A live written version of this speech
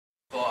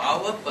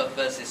our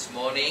purpose this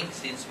morning,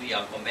 since we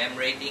are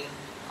commemorating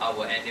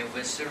our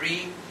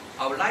anniversary,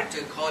 I would like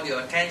to call your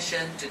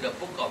attention to the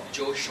book of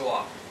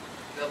Joshua.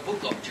 The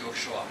book of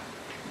Joshua.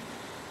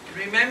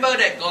 Remember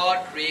that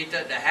God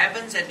created the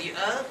heavens and the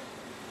earth?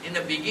 In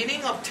the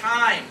beginning of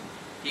time,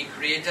 He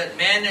created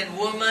man and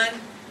woman,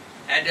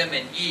 Adam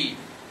and Eve.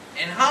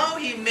 And how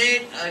He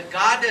made a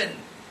garden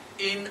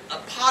in a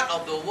part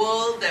of the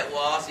world that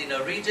was in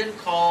a region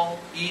called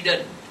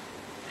Eden.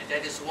 And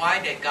that is why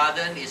that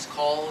garden is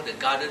called the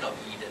Garden of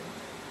Eden.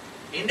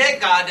 In that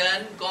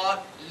garden,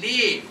 God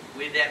lived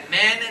with that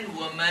man and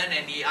woman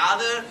and the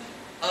other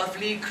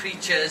earthly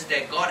creatures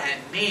that God had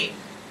made.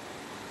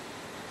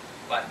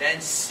 But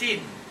then sin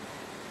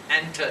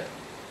entered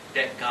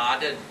that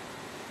garden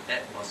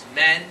that was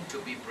meant to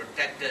be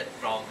protected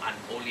from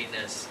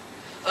unholiness.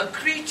 A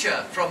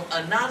creature from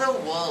another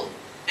world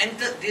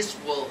entered this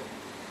world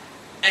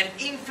and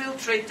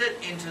infiltrated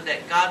into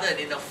that garden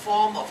in the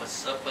form of a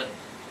serpent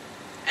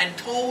and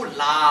told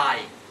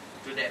lie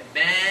to that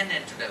man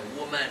and to that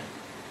woman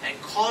and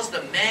caused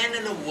the man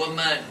and the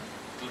woman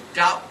to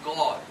doubt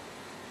God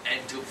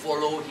and to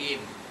follow him.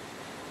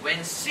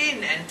 When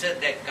sin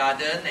entered that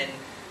garden and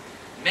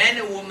man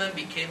and woman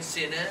became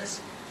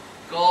sinners,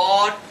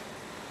 God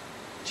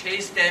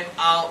chased them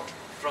out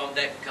from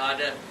that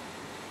garden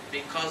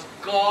because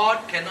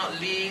God cannot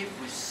live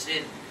with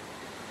sin.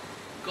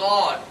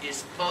 God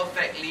is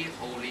perfectly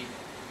holy.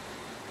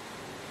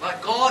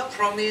 But God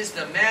promised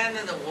the man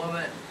and the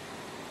woman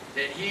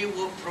that He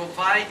will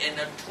provide an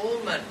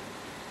atonement.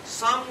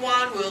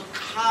 Someone will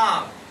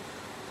come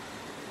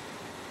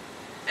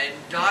and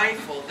die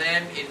for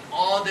them in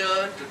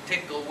order to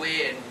take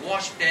away and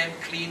wash them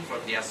clean from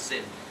their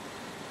sin.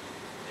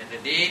 And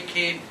the day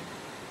came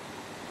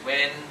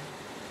when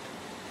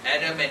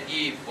Adam and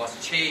Eve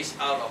was chased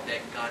out of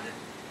that garden.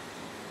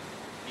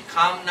 We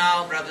come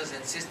now, brothers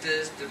and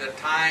sisters, to the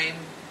time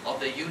of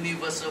the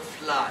universal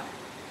flood.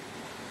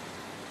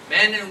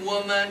 Men and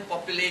women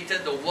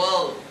populated the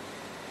world,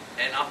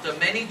 and after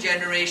many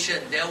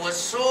generations, there were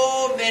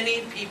so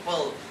many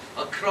people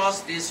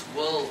across this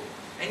world.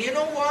 And you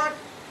know what?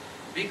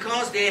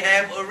 Because they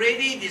have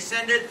already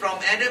descended from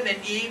Adam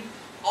and Eve,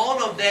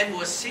 all of them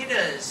were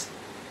sinners.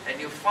 And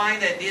you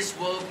find that this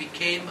world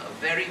became a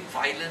very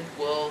violent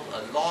world,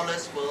 a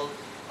lawless world,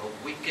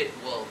 a wicked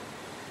world.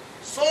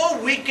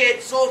 So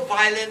wicked, so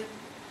violent,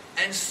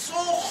 and so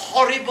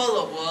horrible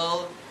a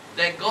world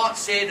that God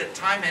said the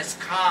time has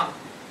come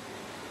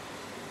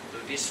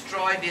to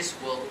destroy this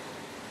world.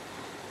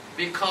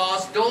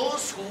 Because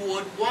those who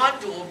would want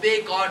to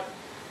obey God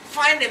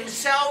find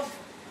themselves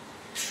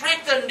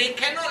threatened. They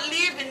cannot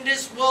live in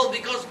this world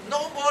because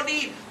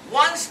nobody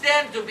wants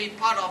them to be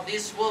part of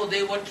this world.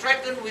 They were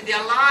threatened with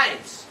their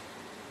lives.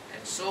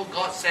 And so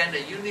God sent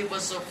a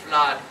universal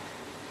flood.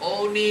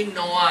 Only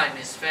Noah and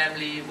his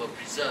family were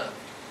preserved.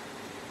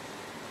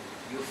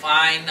 You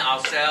find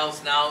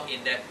ourselves now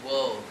in that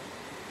world.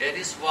 That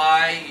is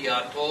why we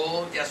are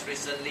told just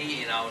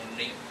recently in our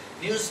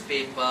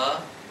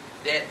newspaper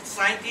that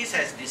scientists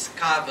has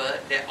discovered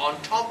that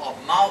on top of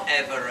Mount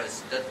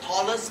Everest, the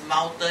tallest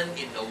mountain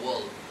in the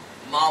world,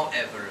 Mount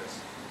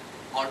Everest,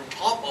 on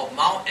top of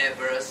Mount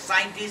Everest,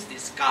 scientists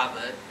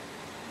discovered,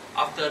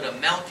 after the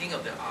melting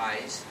of the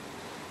ice,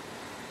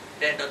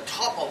 that the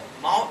top of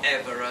Mount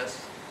Everest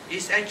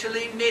is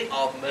actually made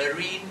of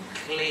marine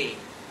clay.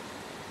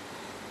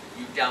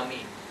 You tell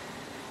me,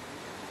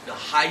 the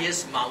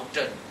highest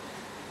mountain,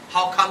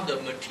 how come the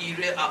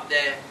material up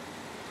there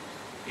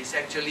is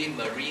actually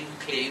marine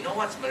clay? You know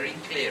what's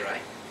marine clay,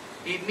 right?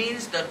 It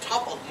means the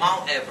top of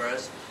Mount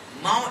Everest.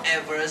 Mount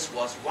Everest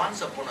was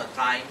once upon a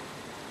time,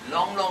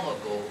 long, long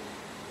ago,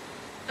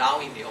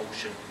 down in the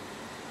ocean.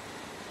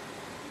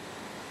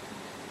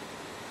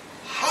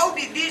 How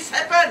did this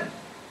happen?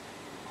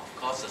 Of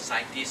course, the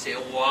scientists say,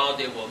 wow,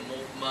 there were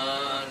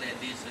movement and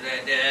this,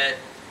 that.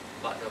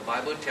 But the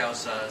Bible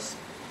tells us,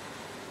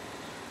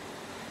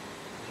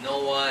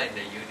 Noah and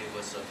the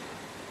universal flood.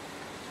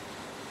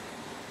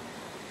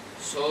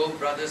 So,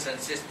 brothers and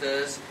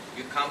sisters,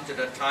 you come to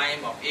the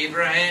time of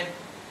Abraham.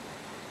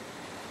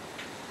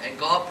 And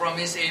God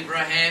promised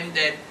Abraham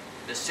that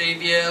the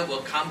Savior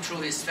will come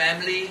through his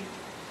family.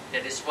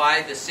 That is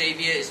why the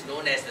Savior is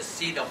known as the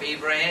seed of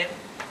Abraham.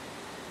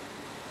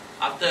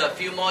 After a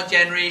few more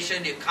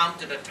generations, you come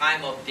to the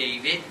time of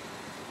David.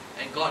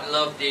 And God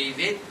loved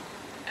David.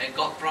 And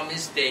God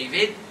promised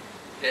David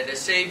that the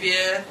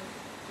Savior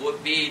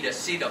would be the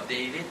seed of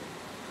David.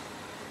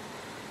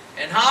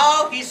 And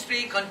how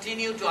history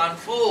continued to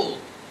unfold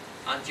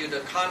until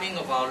the coming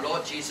of our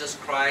Lord Jesus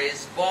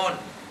Christ, born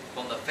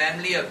from the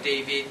family of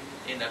David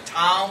in the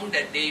town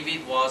that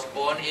David was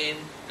born in,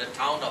 the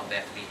town of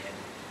Bethlehem.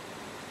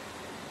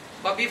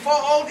 But before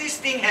all these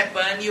things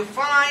happen, you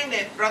find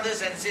that,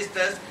 brothers and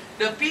sisters,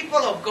 the people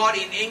of God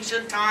in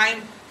ancient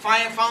time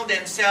found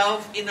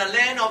themselves in the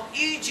land of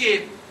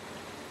Egypt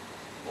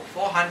for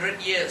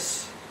 400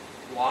 years.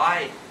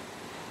 Why?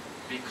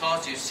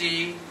 Because you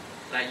see,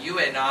 like you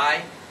and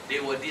I, they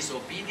were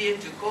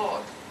disobedient to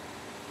God.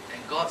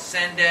 And God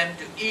sent them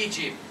to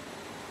Egypt.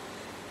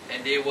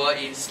 and they were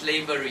in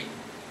slavery.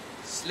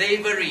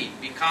 Slavery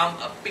become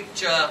a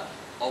picture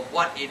of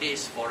what it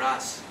is for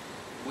us.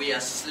 We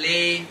are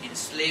slaves in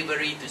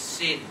slavery to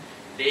sin.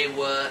 They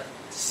were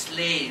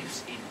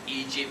slaves in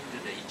Egypt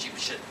to the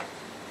Egyptian.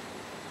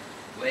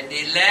 When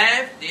they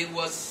left,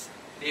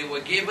 they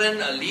were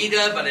given a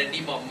leader by the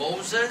name of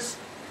Moses.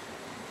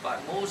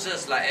 But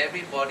Moses, like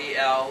everybody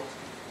else,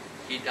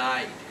 he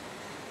died.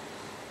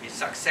 His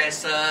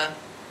successor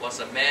was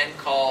a man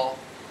called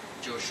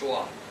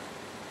Joshua.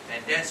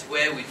 And that's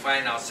where we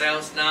find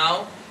ourselves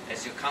now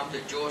as you come to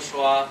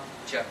Joshua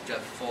chapter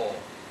 4.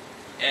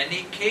 And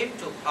it came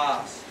to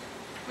pass,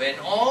 when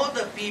all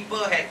the people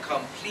had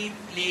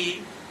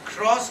completely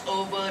crossed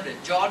over the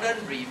Jordan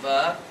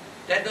River,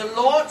 that the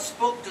Lord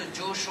spoke to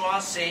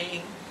Joshua,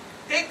 saying,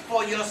 Take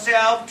for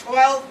yourself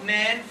 12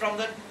 men from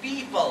the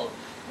people,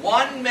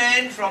 1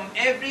 man from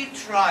every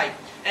tribe,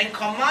 and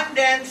command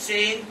them,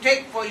 saying,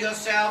 Take for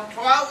yourself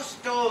 12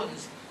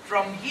 stones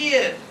from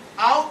here,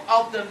 out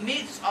of the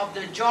midst of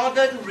the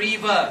Jordan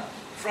River,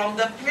 from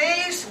the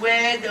place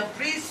where the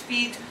priest's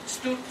feet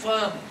stood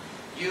firm.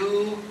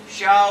 You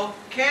shall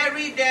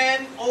carry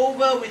them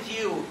over with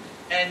you,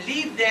 and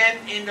leave them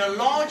in the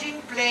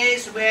lodging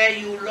place where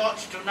you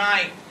lodge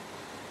tonight.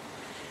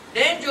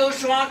 Then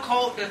Joshua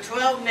called the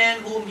 12 men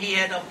whom he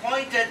had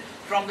appointed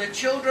from the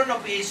children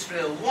of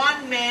Israel,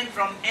 1 man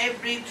from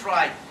every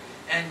tribe.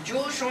 And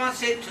Joshua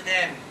said to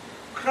them,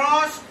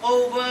 Cross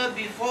over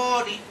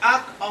before the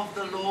ark of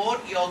the Lord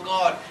your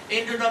God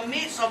into the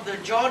midst of the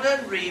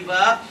Jordan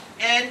River,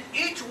 and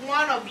each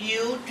one of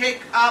you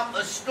take up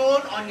a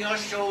stone on your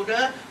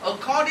shoulder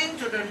according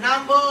to the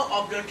number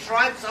of the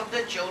tribes of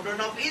the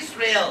children of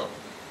Israel,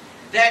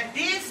 that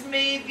this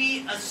may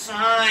be a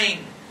sign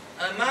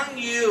among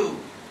you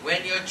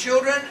when your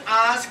children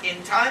ask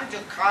in time to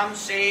come,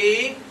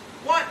 saying,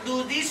 What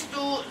do these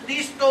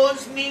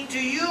stones mean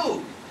to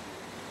you?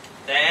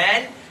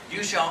 Then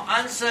you shall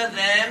answer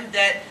them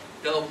that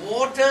the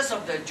waters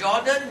of the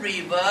Jordan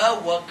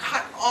River were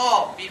cut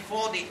off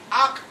before the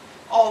ark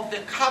of the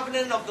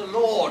covenant of the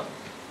Lord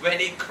when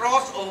it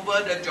crossed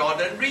over the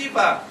Jordan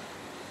River.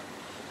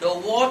 The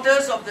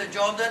waters of the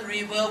Jordan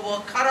River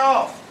were cut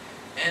off,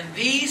 and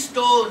these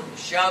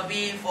stones shall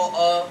be for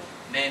a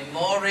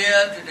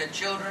memorial to the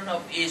children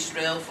of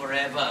Israel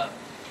forever.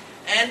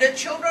 And the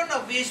children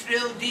of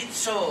Israel did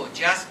so,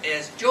 just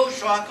as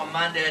Joshua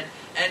commanded,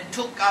 and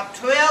took up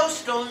 12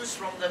 stones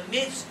from the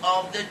midst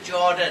of the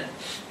Jordan,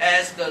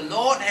 as the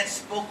Lord had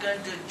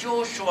spoken to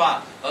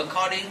Joshua,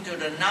 according to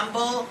the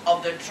number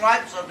of the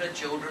tribes of the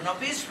children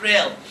of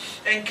Israel,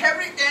 and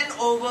carried them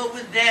over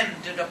with them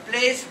to the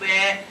place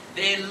where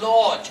they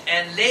lodged,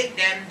 and laid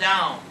them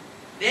down.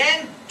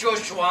 Then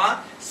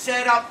Joshua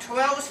set up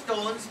 12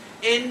 stones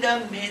in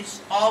the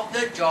midst of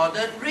the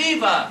Jordan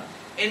River,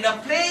 in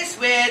the place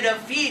where the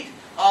feet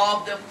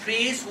of the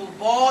priests who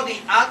bore the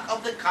ark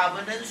of the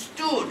covenant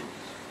stood,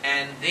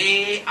 and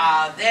they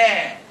are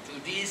there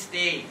to this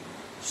day.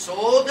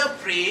 So the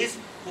priests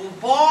who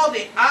bore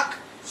the ark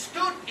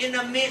stood in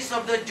the midst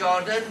of the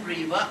Jordan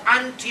River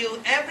until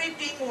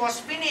everything was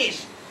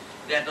finished,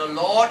 that the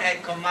Lord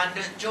had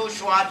commanded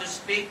Joshua to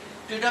speak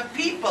to the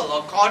people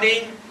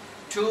according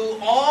to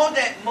all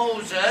that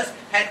Moses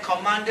had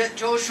commanded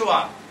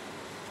Joshua.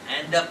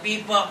 And the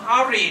people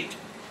hurried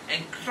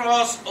and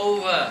crossed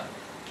over.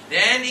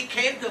 Then it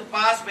came to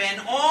pass,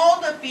 when all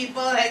the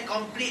people had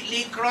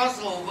completely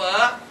crossed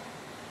over,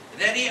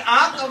 that the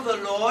ark of the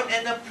Lord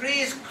and the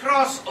priests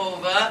crossed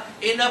over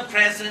in the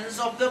presence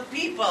of the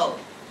people.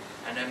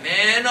 And the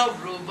men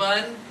of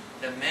Reuben,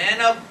 the men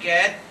of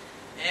Gad,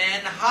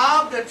 and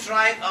half the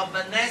tribe of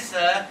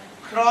Manasseh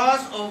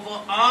crossed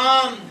over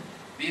armed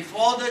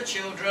before the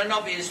children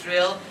of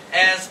Israel,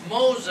 as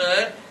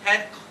Moses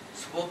had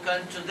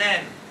spoken to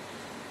them.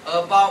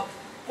 About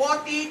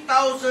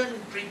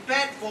 40,000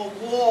 prepared for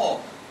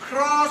war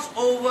crossed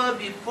over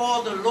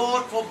before the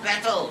Lord for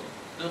battle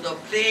to the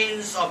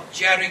plains of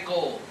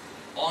Jericho.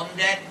 On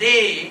that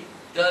day,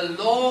 the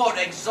Lord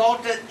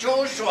exalted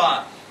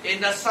Joshua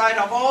in the sight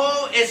of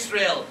all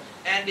Israel,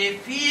 and they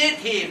feared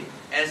him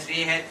as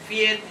they had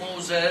feared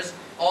Moses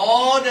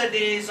all the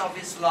days of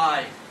his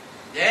life.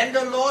 Then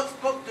the Lord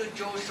spoke to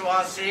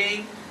Joshua,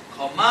 saying,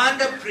 Command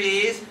the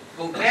priests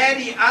who bear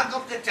the ark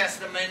of the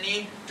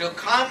testimony to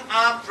come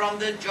up from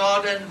the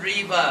Jordan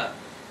River.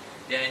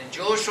 Then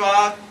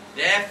Joshua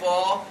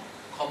therefore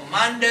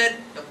commanded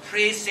the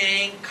priests,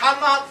 saying, Come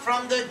up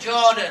from the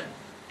Jordan.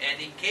 And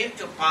it came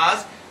to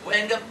pass,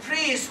 when the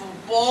priests who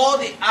bore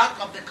the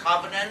ark of the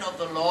covenant of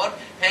the Lord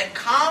had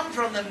come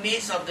from the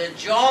midst of the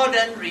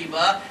Jordan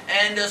River,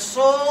 and the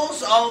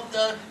soles of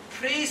the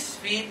priests'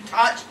 feet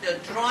touched the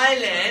dry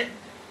land,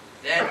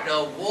 that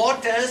the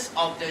waters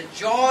of the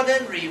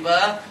Jordan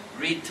River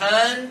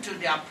returned to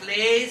their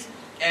place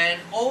and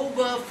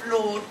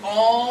overflowed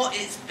all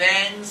its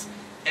banks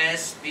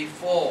as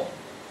before.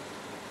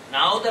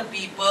 Now the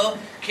people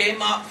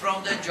came up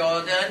from the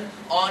Jordan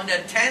on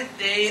the 10th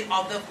day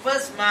of the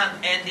first month,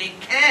 and they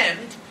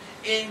camped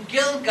in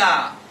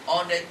Gilgal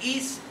on the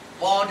east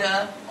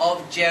border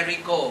of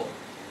Jericho.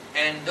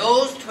 And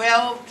those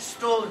 12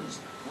 stones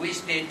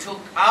which they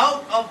took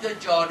out of the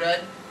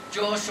Jordan,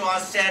 Joshua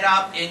set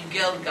up in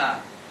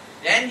Gilgal.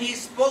 Then he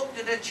spoke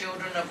to the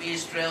children of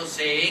Israel,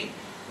 saying,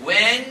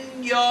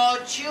 when your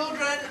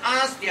children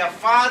ask their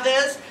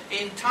fathers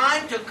in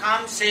time to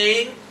come,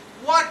 saying,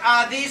 what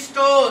are these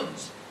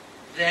stones?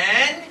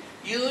 Then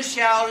you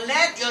shall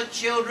let your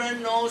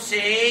children know,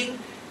 saying,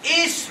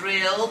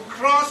 Israel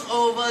crossed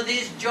over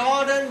this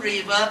Jordan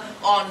River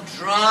on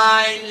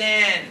dry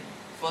land.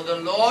 For the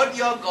Lord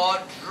your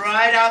God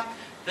dried up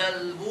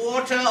the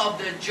water of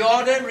the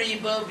Jordan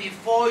River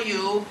before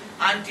you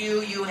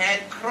until you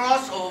had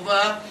crossed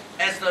over,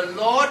 as the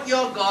Lord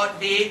your God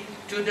did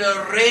to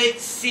the Red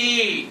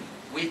Sea,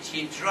 which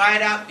he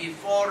dried up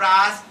before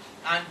us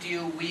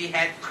until we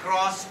had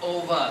crossed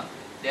over,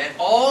 that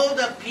all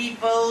the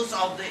peoples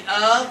of the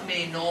earth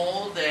may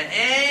know the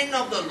hand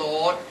of the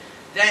Lord,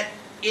 that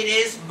it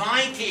is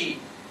mighty,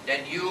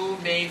 that you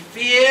may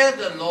fear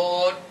the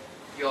Lord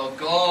your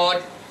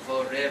God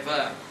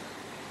forever.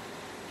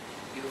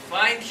 You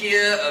find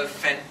here a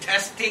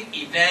fantastic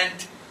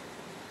event.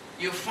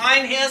 You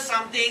find here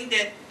something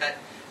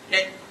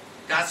that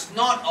does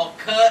not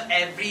occur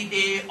every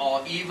day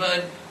or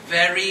even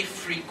very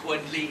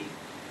frequently.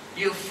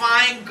 You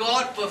find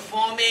God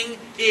performing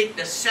it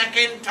the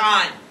second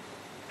time.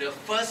 The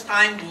first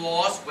time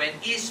was when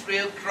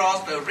Israel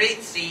crossed the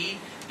Red Sea.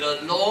 The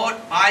Lord,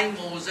 by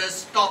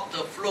Moses, stopped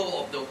the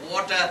flow of the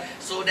water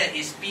so that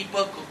his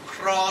people could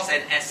cross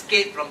and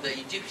escape from the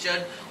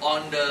Egyptians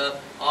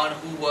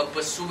who were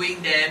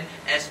pursuing them,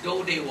 as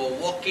though they were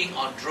walking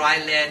on dry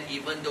land,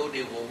 even though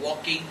they were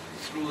walking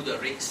through the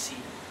Red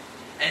Sea.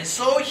 And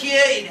so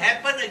here it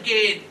happened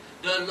again.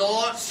 The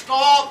Lord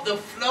stopped the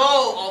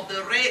flow of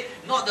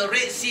not the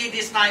Red Sea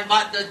this time,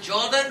 but the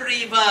Jordan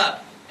River,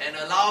 and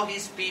allowed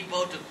his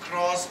people to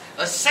cross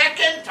a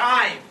second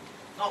time.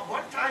 Not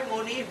one time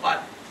only,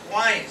 but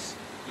twice,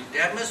 to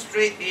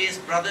demonstrate his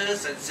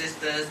brothers and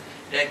sisters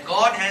that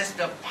God has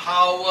the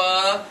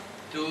power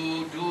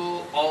to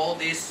do all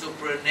these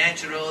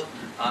supernatural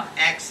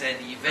acts and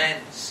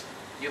events.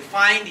 You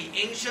find the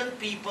ancient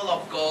people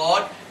of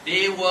God,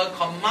 they were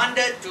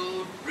commanded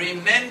to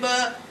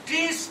remember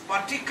this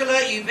particular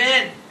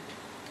event.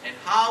 And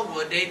how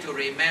were they to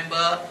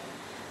remember?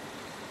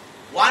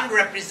 One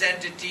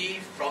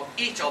representative from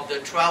each of the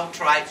 12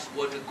 tribes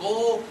were to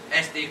go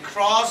as they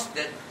crossed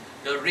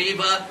the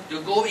river,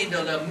 to go into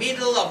the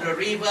middle of the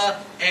river,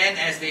 and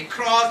as they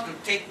crossed, to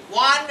take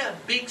one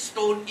big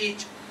stone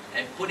each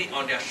and put it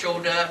on their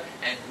shoulder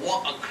and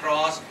walk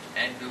across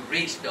and to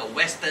reach the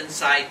western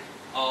side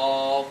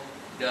of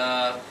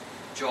the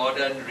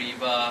Jordan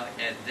River,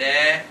 and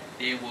there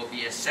they will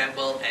be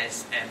assembled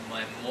as a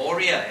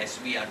memorial, as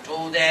we are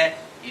told there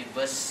in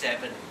verse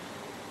 7.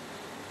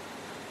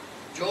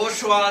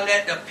 Joshua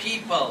led the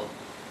people,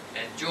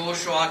 and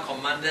Joshua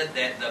commanded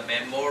that the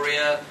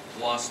memorial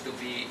was to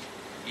be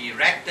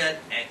erected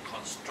and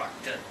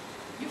constructed.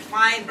 You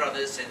find,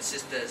 brothers and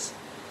sisters,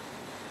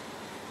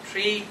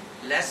 3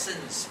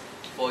 lessons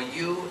for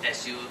you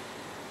as you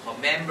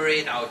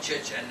commemorate our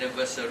church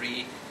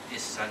anniversary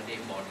this Sunday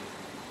morning.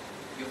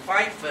 You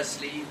find,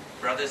 firstly,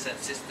 brothers and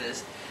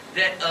sisters,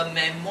 that a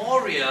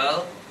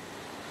memorial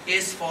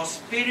is for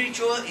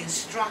spiritual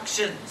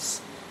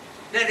instructions.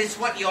 That is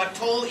what you are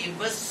told in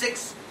verse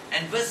 6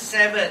 and verse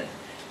 7.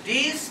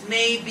 This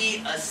may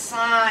be a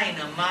sign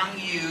among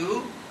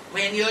you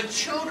when your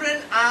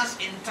children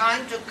ask in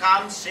time to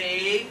come,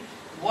 saying,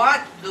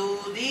 what do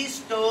these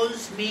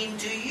stones mean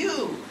to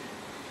you?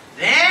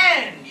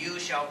 Then you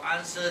shall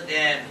answer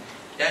them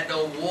that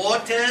the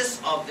waters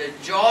of the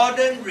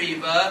Jordan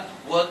River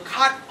were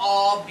cut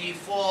off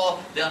before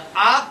the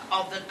ark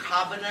of the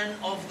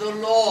covenant of the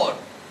Lord.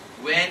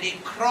 When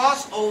it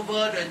crossed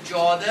over the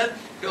Jordan,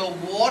 the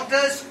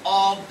waters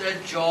of the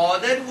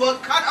Jordan were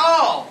cut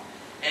off.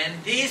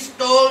 And these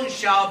stones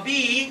shall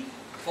be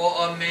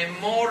for a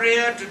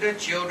memorial to the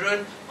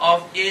children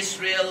of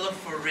Israel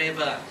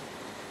forever.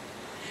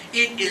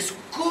 It is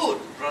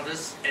good,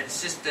 brothers and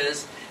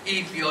sisters,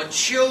 if your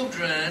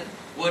children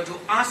were to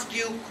ask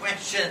you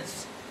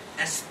questions,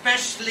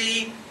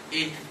 especially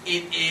if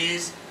it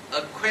is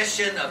a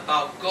question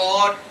about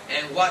God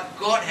and what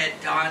God had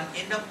done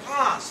in the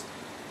past.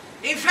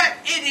 In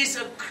fact, it is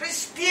a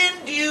Christian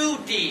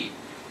duty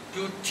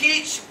to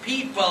teach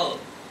people,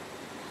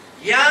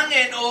 young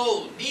and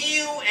old,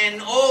 new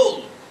and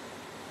old,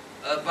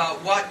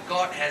 about what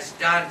God has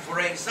done.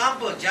 For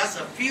example, just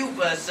a few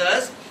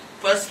verses.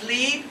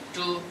 Firstly,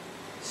 to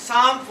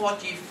Psalm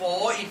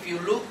 44. If you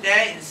look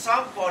there in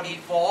Psalm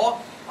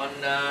 44,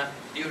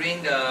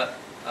 during the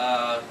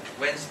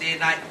Wednesday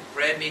night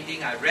prayer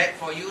meeting, I read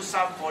for you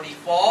Psalm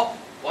 44.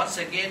 Once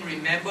again,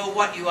 remember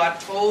what you are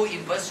told in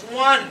verse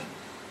 1.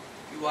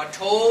 You are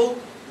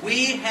told,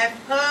 we have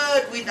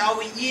heard with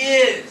our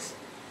ears,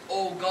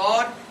 O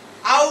God,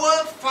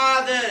 our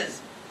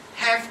fathers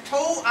have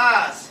told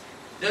us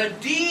the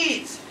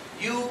deeds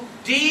you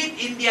did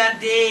in their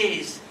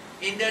days,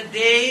 in the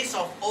days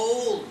of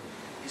old.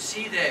 You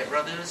see there,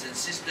 brothers and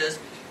sisters,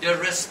 the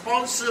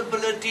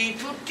responsibility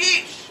to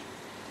teach.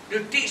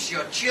 to teach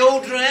your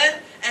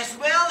children, as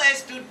well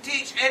as to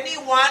teach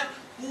anyone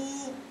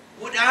who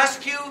would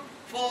ask you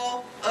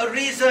for a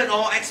reason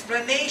or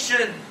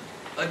explanation.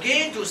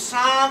 Again to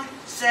Psalm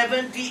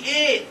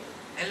 78.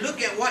 And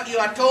look at what you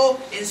are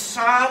told in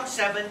Psalm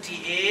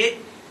 78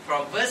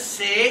 from verse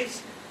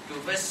 6 to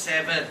verse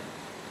 7.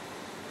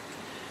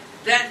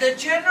 That the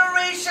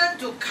generation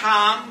to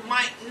come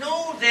might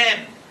know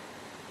them,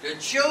 the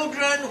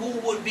children who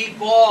would be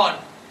born,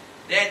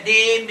 that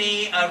they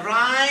may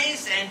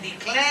arise and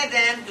declare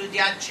them to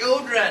their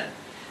children,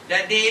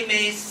 that they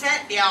may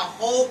set their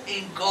hope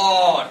in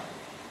God,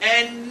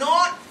 and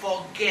not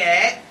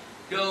forget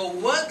the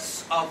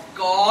works of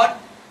God,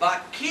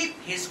 but keep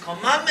His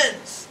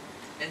commandments.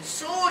 And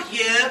so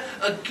here,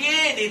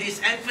 again, it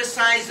is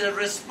emphasized the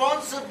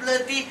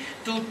responsibility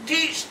to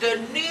teach the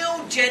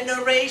new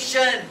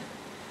generation,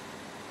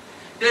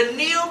 the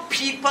new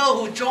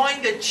people who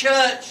join the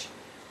church,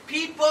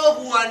 people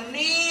who are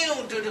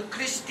new to the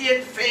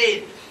Christian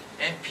faith,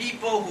 and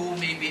people who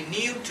may be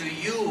new to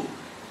you,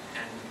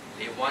 and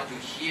they want to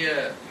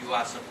hear you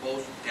are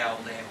supposed to tell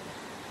them.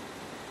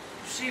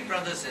 See,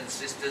 brothers and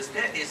sisters,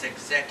 that is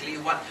exactly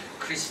what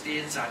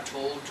Christians are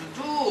told to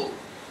do.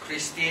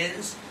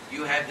 Christians,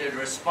 you have the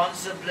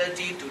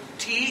responsibility to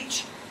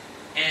teach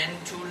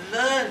and to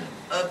learn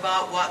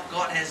about what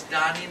God has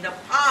done in the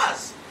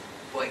past.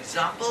 For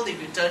example, if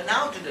you turn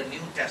now to the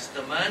New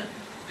Testament,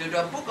 to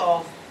the book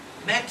of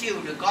Matthew,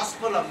 the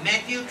Gospel of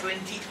Matthew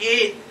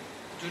 28,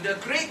 to the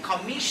Great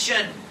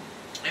Commission.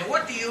 And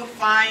what do you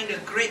find the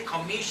Great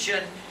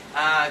Commission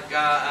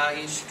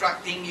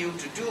instructing you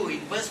to do in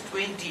verse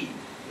 20?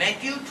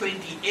 Matthew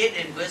 28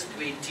 and verse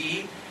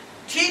 20,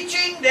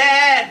 teaching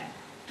them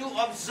to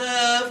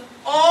observe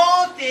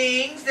all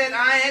things that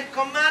I have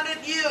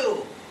commanded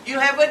you. You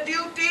have a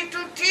duty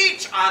to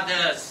teach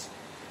others.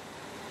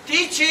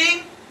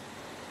 Teaching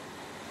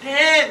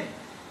them.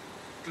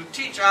 To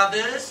teach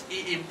others,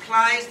 it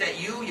implies that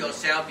you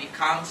yourself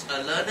becomes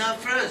a learner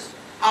first.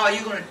 How are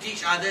you going to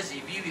teach others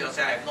if you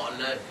yourself have not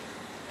learned?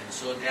 And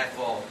so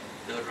therefore,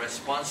 the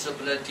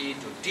responsibility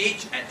to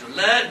teach and to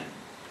learn.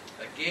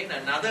 Again,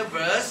 another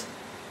verse,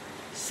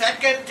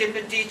 2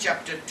 Timothy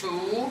chapter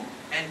 2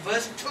 and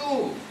verse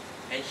 2.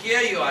 And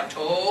here you are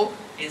told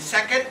in 2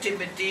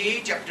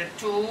 Timothy chapter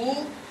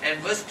 2 and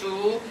verse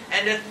 2,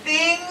 and the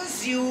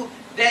things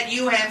that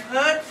you have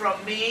heard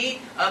from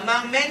me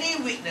among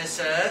many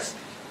witnesses,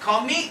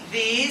 commit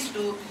these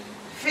to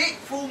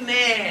faithful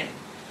men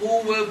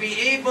who will be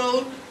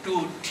able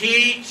to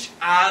teach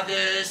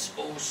others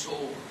also.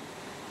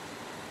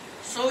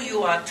 So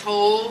you are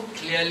told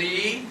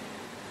clearly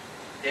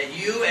that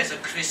you as a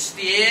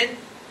Christian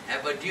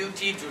have a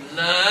duty to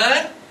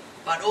learn,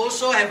 but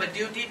also have a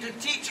duty to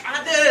teach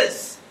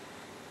others.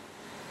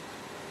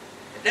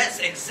 That's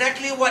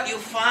exactly what you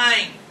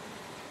find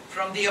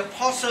from the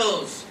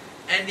apostles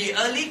and the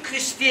early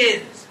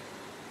Christians,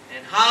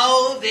 and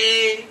how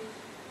they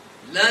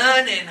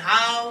learn and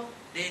how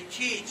they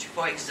teach.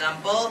 For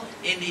example,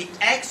 in the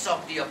Acts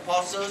of the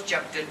Apostles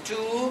chapter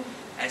 2,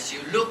 as you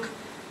look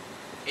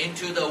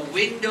into the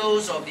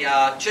windows of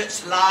their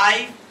church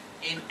life,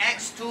 in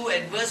Acts 2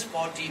 and verse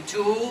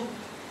 42,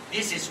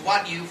 this is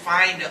what you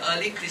find the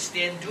early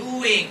Christian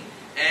doing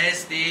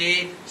as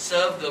they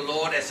serve the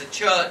Lord as a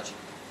church.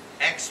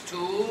 Acts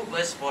 2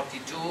 verse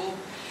 42,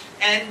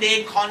 and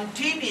they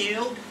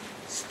continued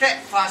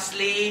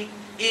steadfastly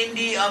in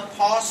the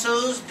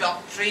apostles'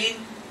 doctrine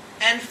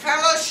and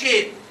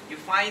fellowship. You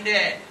find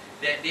there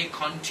that they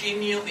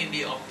continue in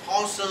the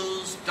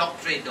apostles'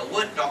 doctrine. The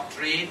word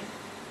doctrine,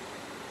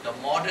 the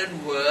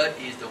modern word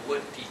is the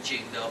word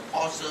teaching, the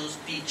apostles'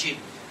 teaching.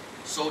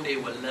 So they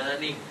were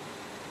learning.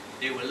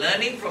 They were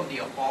learning from the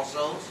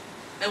apostles.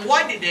 And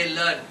why did they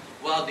learn?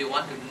 Well, they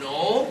want to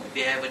know,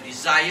 they have a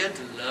desire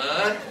to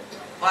learn.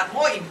 But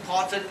more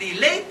importantly,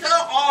 later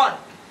on,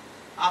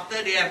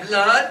 after they have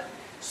learned,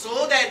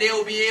 so that they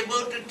will be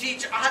able to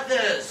teach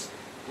others,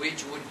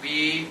 which would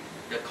be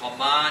the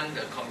command,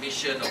 the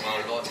commission of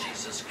our Lord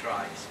Jesus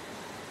Christ.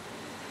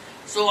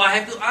 So I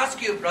have to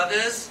ask you,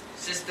 brothers,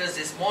 sisters,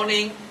 this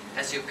morning,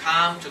 as you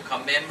come to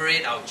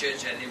commemorate our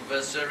church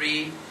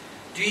anniversary,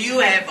 do you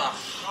have a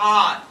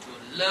heart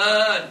to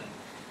learn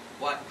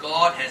what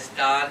God has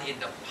done in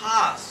the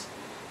past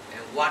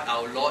and what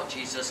our Lord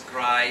Jesus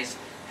Christ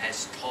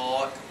has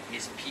taught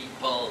His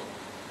people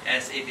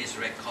as it is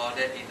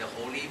recorded in the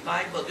Holy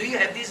Bible? Do you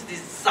have this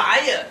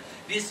desire,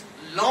 this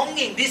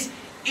longing, this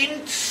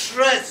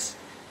interest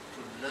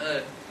to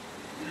learn?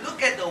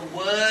 Look at the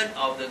word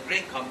of the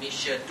Great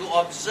Commission, to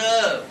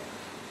observe.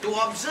 To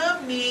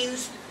observe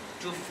means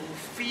to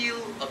fulfill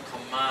a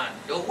command.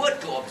 The word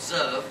to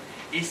observe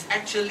is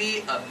actually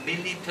a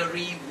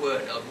military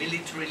word, a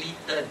militarily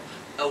term,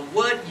 a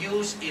word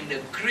used in the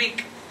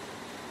Greek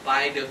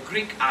by the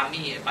Greek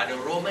army, by the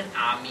Roman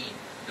army.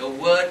 The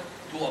word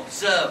to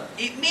observe.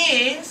 It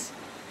means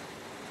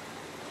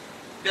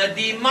the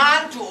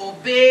demand to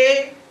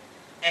obey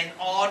an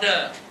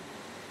order.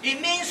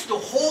 It means to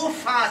hold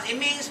fast. It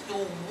means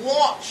to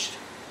watch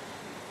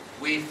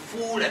with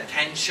full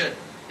attention.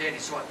 That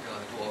is what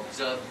to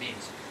observe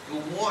means. to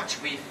watch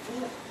with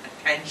full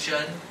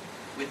attention,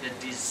 with the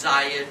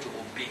desire to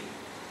obey.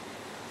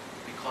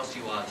 Because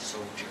you are a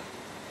soldier.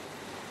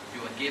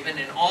 You are given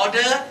an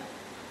order,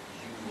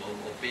 you will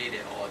obey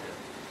the order.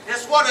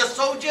 That's what a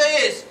soldier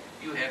is.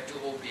 You have to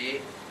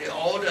obey the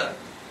order.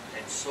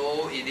 And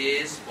so it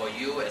is for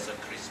you as a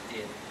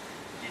Christian.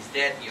 Is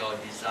that your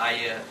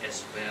desire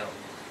as well?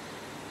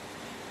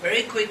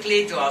 Very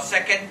quickly to our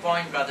second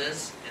point,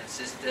 brothers and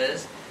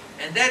sisters,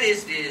 and that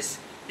is this,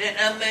 that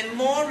a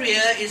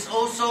memorial is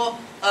also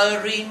a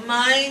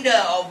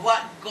reminder of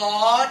what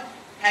God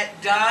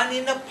had done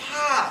in the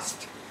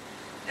past.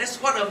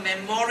 That's what a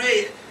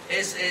memorial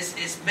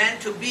is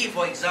meant to be.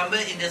 For example,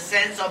 in the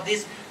sense of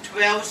these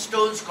 12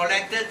 stones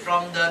collected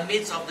from the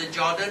midst of the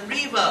Jordan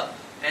River.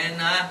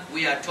 And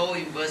we are told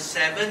in verse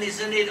 7,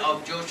 isn't it,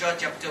 of Joshua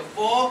chapter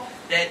 4,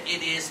 that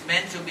it is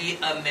meant to be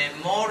a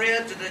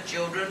memorial to the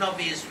children of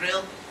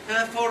Israel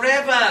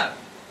forever.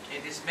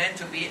 It is meant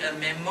to be a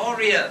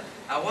memorial.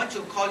 I want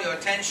to call your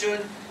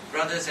attention,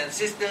 brothers and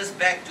sisters,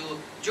 back to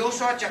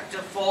Joshua chapter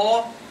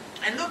 4,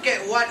 and look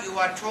at what you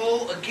are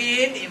told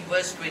again in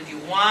verse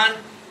 21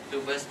 to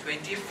verse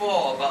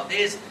 24 about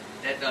this,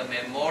 that the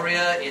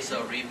memorial is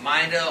a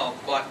reminder of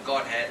what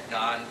God had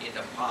done in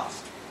the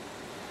past.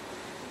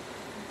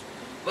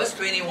 Verse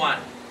 21,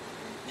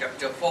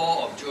 chapter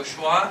 4 of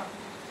Joshua.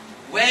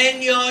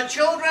 When your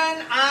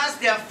children ask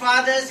their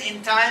fathers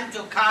in time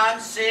to come,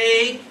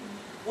 saying,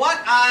 "What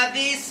are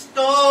these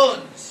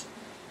stones?"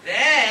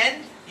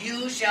 then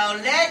you shall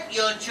let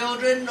your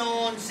children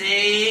know,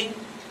 saying,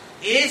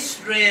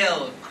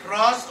 "Israel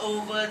crossed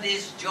over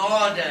this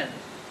Jordan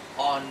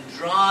on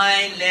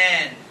dry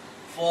land,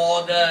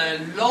 for the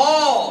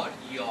Lord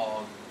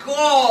your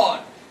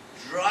God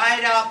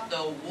dried up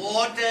the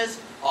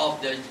waters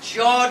of the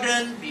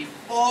Jordan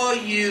before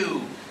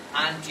you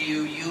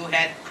until you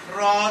had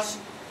crossed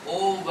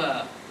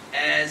over,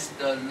 as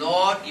the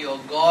Lord your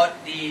God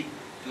did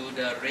to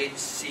the Red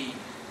Sea."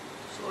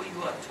 So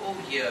you are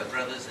told here,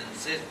 brothers and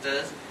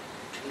sisters,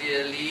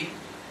 clearly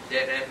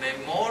that a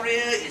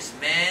memorial is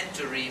meant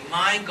to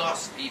remind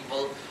God's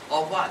people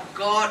of what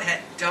God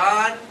had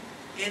done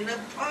in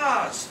the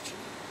past,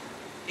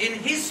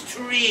 in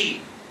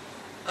history.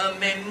 A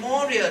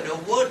memorial, the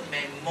word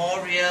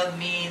memorial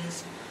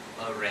means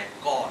a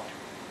record,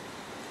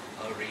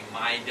 a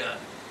reminder.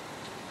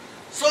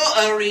 So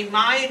a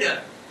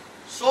reminder,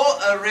 so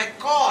a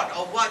record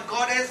of what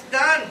God has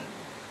done.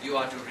 You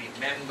are to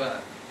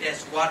remember.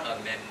 That's what a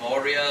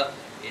memorial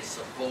is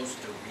supposed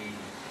to be.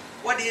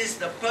 What is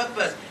the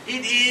purpose?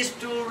 It is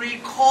to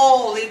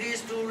recall, it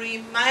is to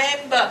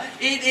remember,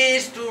 it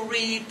is to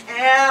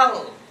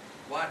retell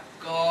what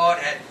God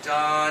had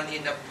done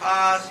in the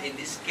past, in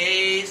this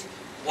case,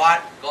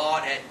 what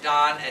God had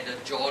done at the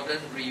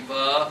Jordan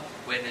River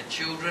when the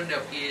children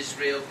of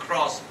Israel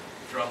crossed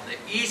from the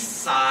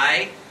east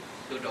side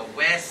to the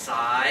west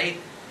side.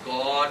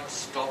 God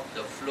stopped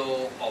the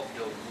flow of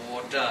the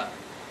water.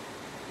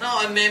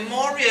 Now, a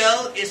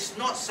memorial is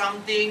not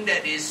something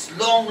that is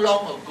long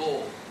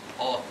ago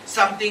or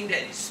something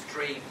that is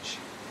strange.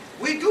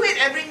 We do it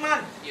every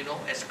month,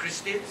 as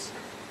Christians.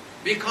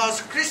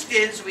 Because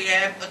Christians, we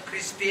have a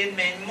Christian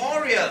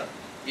memorial.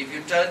 If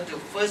you turn to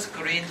 1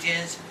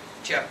 Corinthians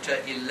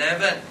chapter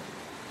 11.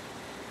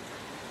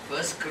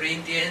 1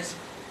 Corinthians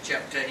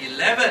chapter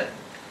 11,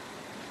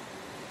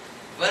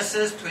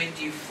 verses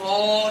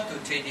 24 to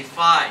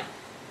 25.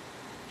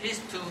 These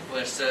two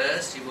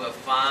verses, you will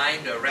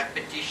find the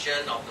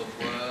repetition of the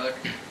word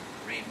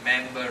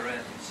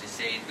remembrance. It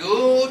says,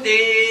 "Do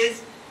this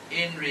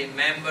in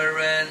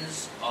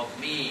remembrance of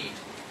me.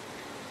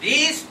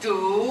 These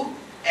two,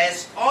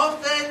 as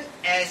often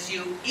as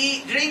you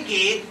drink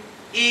it,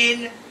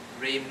 in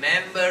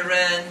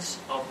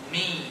remembrance of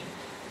me."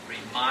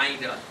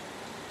 Reminder.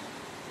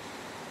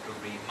 To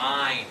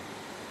remind.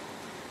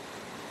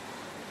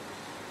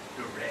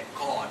 To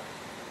record.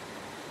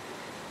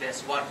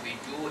 That's what we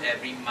do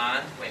every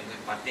month when we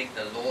partake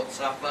the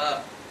Lord's Supper.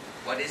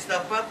 What is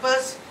the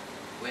purpose?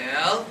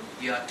 Well,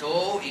 you are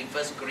told in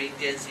 1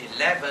 Corinthians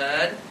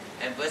 11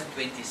 and verse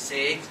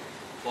 26,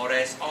 "For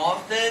as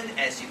often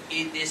as you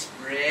eat this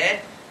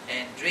bread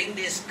and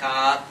drink this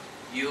cup,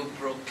 you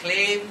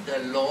proclaim the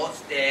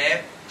Lord's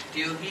death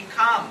till He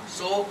comes."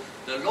 So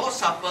the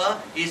Lord's Supper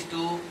is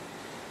to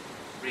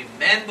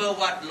remember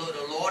what the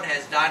Lord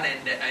has done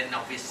and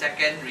of His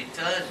second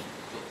return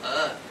to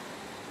earth.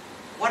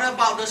 What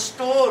about the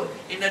stone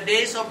in the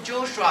days of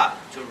Joshua?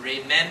 To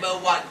remember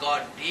what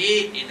God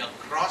did in the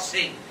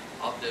crossing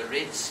of the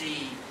Red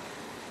Sea.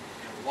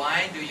 And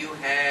why do you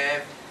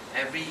have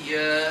every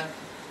year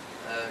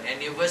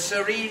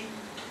anniversary?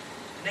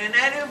 An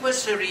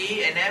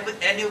anniversary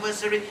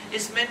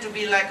is meant to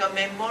be like a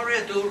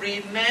memorial, to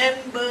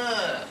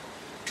remember,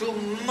 to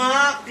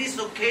mark this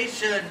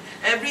occasion.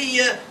 Every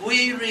year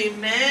we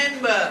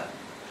remember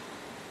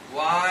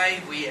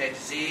why we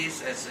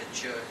exist as a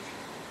church.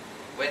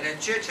 When a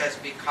church has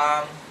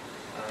become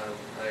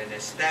an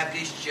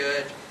established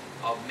church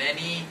of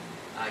many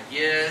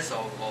years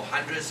or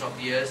hundreds of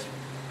years,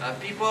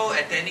 People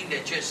attending the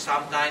church,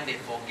 sometimes they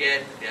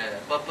forget the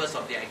purpose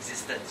of their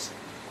existence.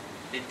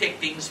 They take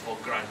things for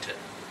granted.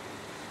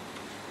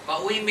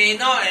 But we may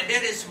not, and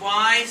that is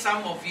why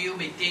some of you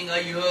may think,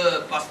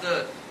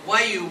 Pastor,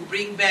 why you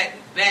bring back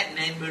bad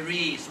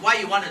memories? Why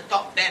you want to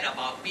talk bad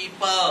about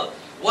people?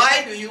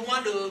 Why do you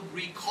want to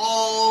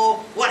recall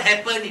what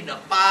happened in the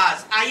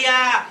past?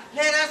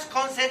 Let us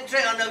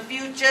concentrate on the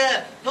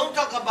future. Don't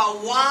talk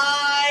about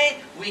why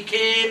we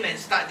came and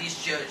start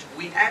this church.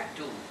 We have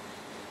to.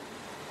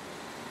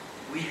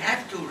 We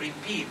have to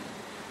repeat.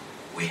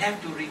 We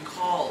have to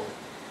recall.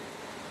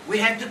 We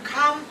have to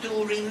come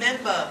to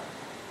remember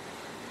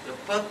the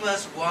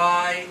purpose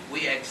why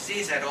we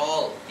exist at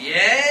all.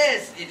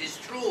 Yes, it is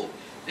true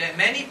that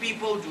many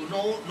people do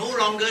no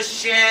longer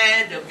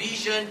share the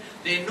vision.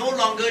 They no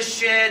longer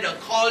share the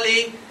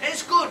calling.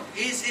 It's good.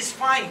 It's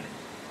fine.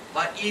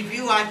 But if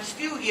you are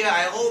still here,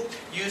 I hope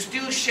you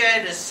still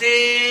share the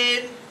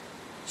same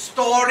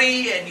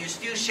story and you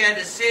still share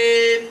the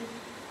same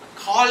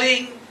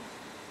calling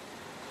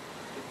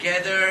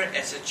together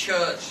as a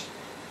church,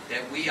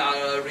 that we are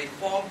a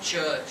Reformed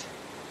church,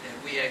 that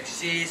we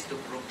exist to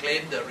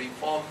proclaim the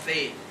Reformed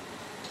faith,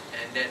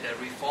 and that the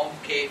Reformed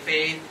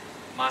faith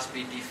must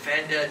be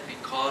defended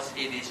because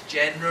it is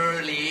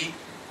generally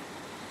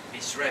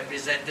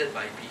misrepresented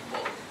by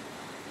people.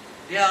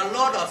 There are a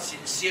lot of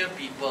sincere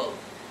people,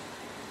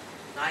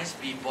 nice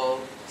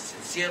people,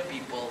 sincere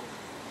people,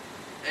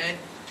 and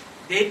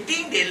they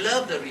think they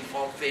love the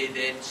Reformed faith,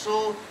 and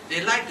so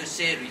they like to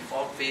say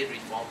Reformed faith,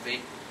 Reformed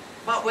faith.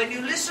 But when you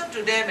listen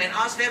to them and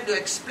ask them to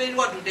explain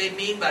what do they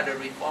mean by the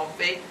Reformed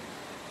faith,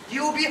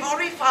 you will be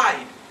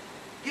horrified.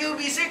 You will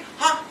be saying,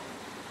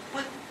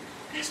 but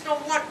that's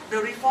not what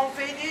the Reformed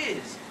faith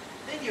is.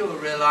 Then you will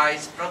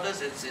realize,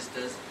 brothers and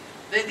sisters,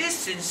 that these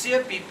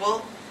sincere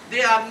people,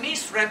 they are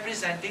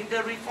misrepresenting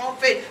the Reformed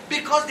faith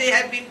because they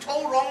have been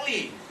told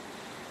wrongly.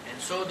 And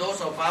so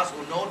those of us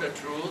who know the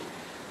truth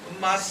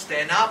must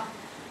stand up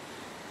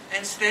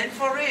and stand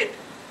for it.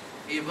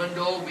 Even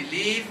though we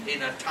live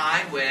in a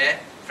time where,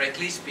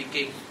 frankly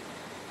speaking,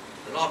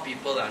 a lot of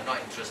people are not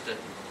interested.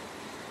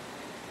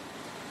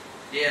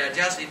 They are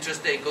just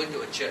interested in going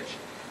to a church.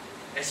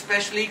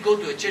 Especially go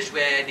to a church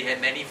where they have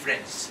many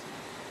friends.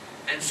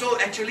 And so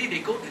actually they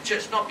go to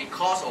church not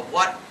because of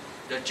what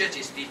the church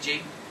is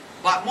teaching,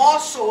 but more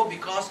so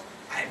because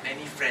I have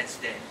many friends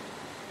there.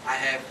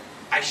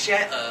 I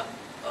share a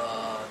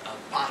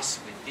past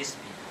with these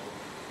people.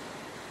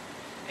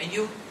 And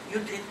you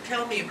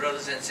tell me,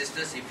 brothers and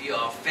sisters, if you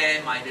are a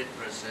fair-minded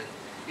person,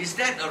 is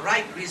that the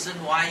right reason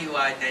why you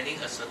are attending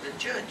a certain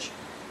church?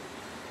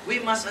 We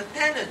must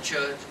attend a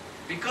church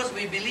because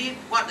we believe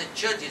what the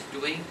church is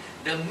doing,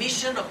 the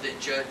mission of the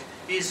church,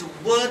 is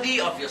worthy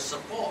of your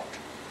support.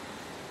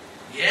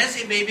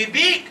 Yes, it may be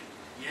big.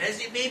 Yes,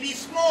 it may be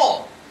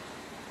small.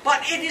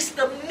 But it is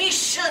the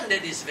mission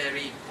that is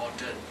very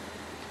important.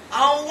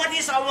 What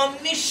is our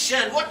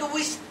mission? What do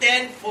we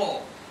stand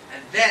for?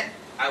 And that,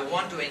 I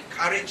want to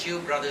encourage you,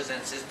 brothers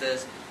and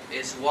sisters,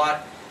 is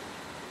what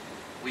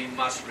we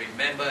must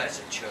remember as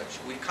a church.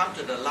 We come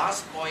to the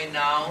last point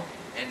now,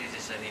 and it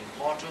is an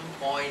important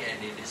point,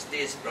 and it is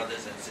this,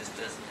 brothers and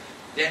sisters,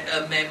 that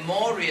a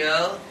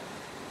memorial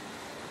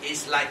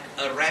is like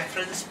a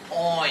reference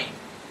point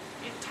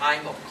in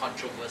time of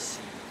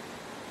controversy.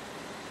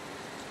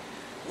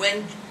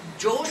 When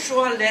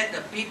Joshua led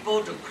the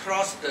people to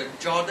cross the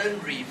Jordan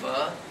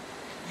River,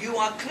 you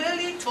are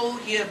clearly told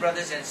here,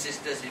 brothers and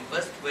sisters, in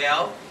verse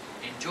 12,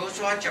 in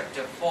Joshua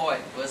chapter 4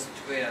 and verse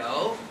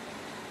 12,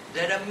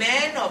 that a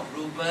man of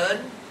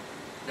Reuben,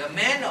 the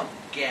man of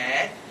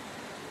Gad,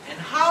 and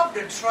half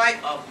the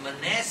tribe of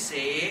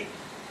Manasseh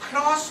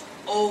crossed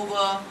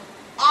over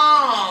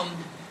armed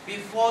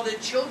before the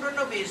children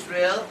of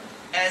Israel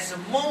as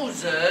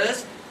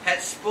Moses had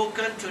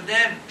spoken to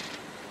them.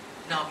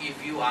 Now,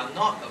 if you are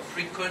not a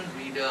frequent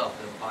reader of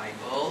the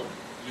Bible,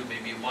 you may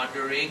be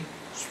wondering,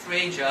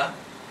 stranger,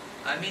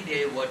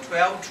 there were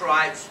 12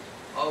 tribes.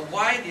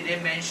 Why did they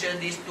mention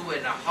these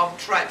 2.5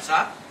 tribes?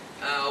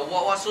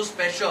 What was so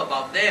special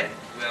about them?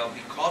 Well,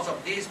 because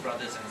of this,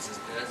 brothers and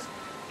sisters,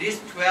 these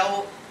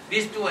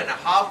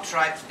 2.5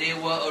 tribes, they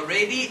were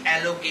already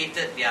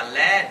allocated their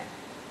land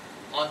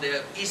on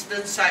the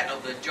eastern side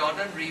of the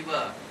Jordan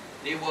River.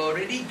 They were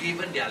already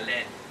given their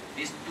land,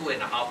 these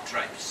 2.5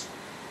 tribes.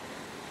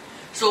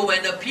 So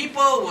when the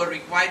people were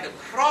required to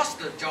cross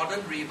the Jordan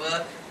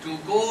River to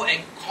go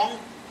and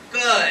conquer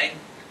and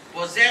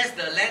possess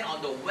the land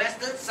on the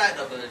western side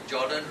of the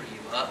Jordan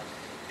River,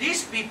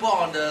 these people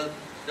on the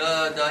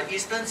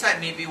eastern side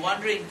may be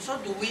wondering, so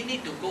do we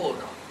need to go or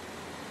not?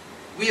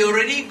 We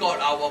already got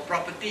our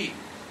property.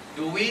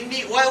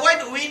 Why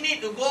do we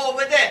need to go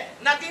over there?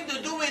 Nothing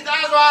to do with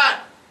us, what?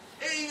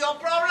 Hey, your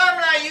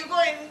problem, you go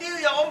and deal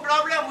your own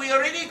problem. We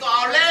already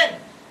got our land.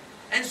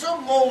 And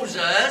so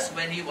Moses,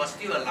 when he was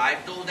still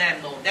alive, told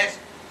them, no, that's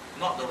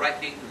not the right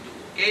thing to do,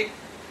 okay?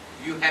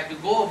 You have to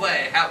go over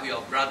and help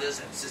your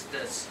brothers and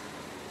sisters.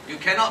 You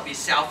cannot be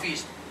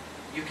selfish.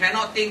 You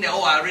cannot think that,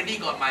 oh, I already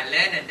got my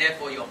land and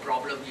therefore your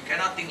problem. You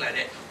cannot think like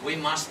that. We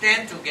must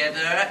stand together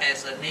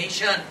as a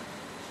nation.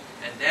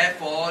 And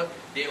therefore,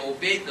 they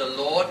obeyed the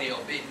Lord, they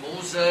obeyed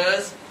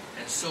Moses,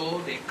 and so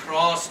they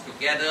crossed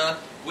together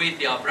with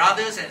their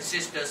brothers and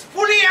sisters,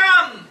 fully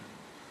armed,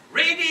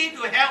 ready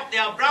to help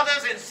their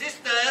brothers and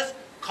sisters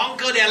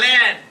conquer their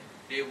land.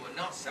 They were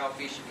not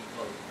selfish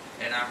people.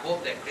 And I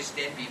hope that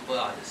Christian people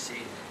are the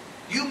same.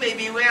 You may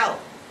be well.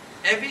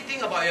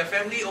 Everything about your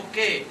family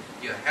okay.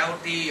 You're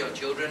healthy, your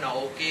children are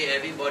okay,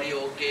 everybody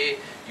okay.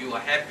 You are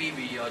happy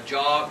with your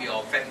job,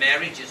 your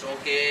marriage is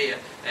okay.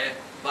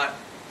 But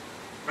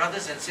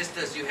brothers and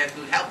sisters, you have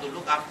to help to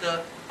look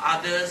after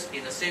others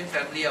in the same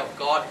family of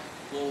God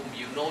whom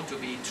you know to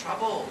be in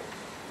trouble.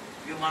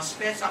 You must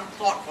spare some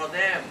thought for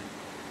them.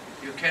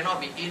 You cannot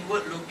be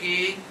inward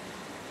looking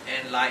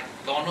and like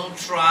Donald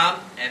Trump,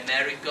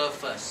 America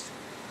first,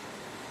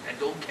 and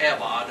don't care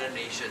about other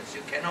nations.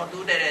 You cannot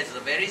do that. It's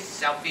a very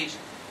selfish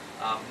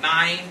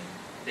mind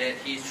that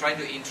he's trying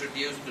to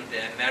introduce to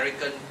the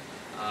American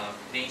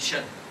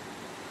nation.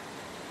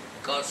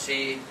 God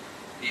said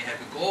they have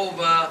to go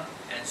over,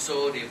 and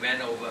so they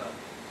went over.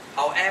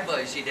 However,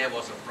 you see, there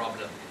was a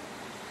problem.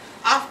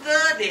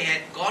 After they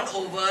had gone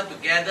over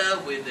together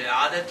with the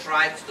other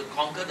tribes to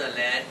conquer the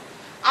land,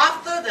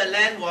 after the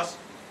land was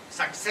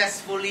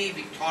successfully,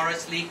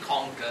 victoriously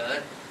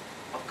conquered,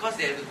 of course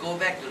they have to go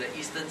back to the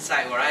eastern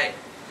side, alright?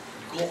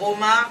 Go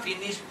home,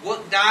 finish,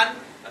 work done,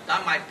 I've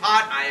done my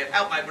part, I have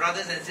helped my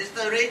brothers and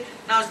sisters,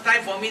 now it's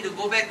time for me to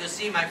go back to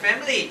see my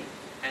family.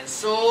 And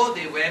so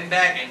they went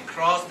back and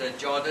crossed the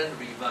Jordan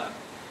River.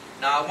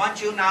 Now I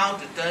want you now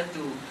to turn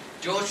to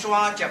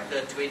Joshua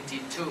chapter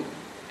 22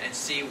 and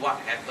see what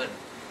happened.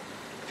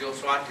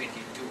 Joshua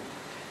 22.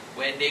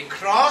 When they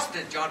crossed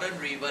the Jordan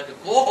River to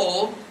go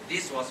home,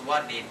 this was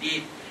what they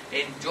did.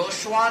 In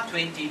Joshua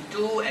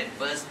 22 and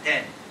verse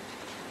 10.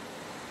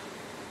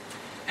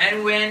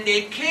 And when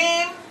they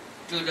came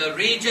to the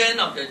region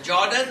of the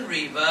Jordan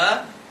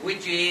River,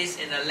 which is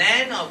in the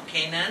land of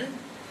Canaan,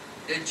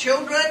 the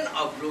children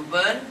of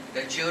Reuben,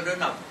 the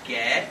children of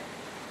Gad,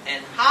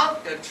 and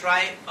half the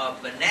tribe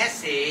of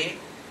Manasseh,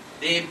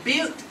 they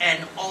built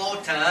an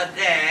altar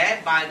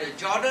there by the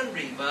Jordan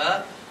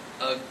River,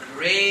 a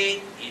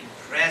great,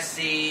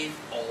 impressive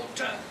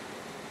altar.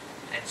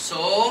 And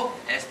so,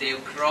 as they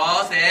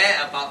crossed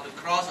there, about to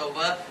cross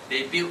over,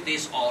 they built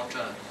this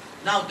altar.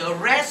 Now, the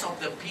rest of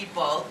the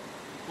people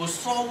who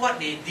saw what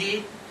they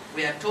did,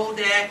 we are told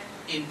there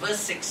in verse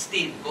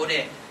 16. Go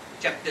there,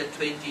 chapter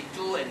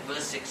 22 and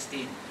verse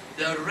 16.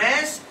 The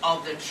rest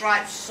of the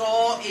tribes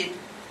saw it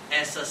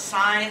as a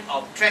sign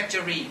of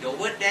treachery. The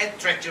word there,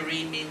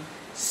 treachery, means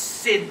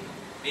sin,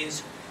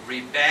 means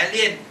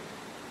rebellion.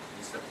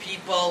 It's the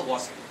people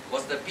was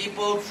the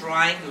people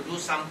trying to do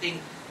something,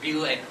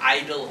 build an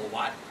idol or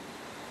what?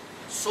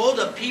 So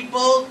the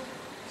people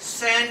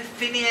sent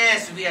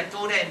Phinehas, we are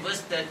told that in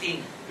verse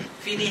 13.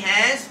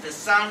 Phinehas, the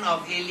son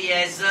of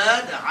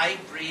Eleazar, the high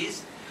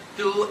priest,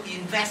 to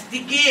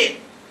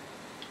investigate.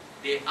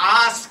 He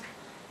asked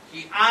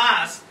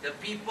the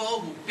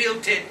people who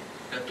built it,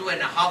 the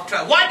 2.5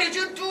 tribes, why did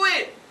you do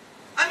it?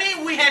 I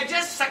mean, we have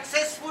just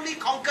successfully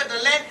conquered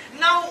the land.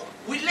 Now,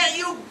 we let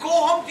you go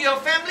home to your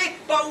family,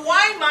 but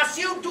why must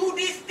you do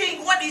this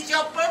thing? What is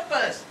your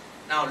purpose?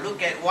 Now,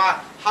 look at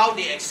how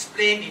they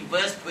explain in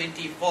verse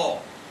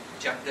 24.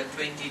 Chapter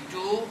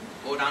 22,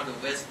 go down to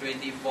verse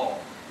 24.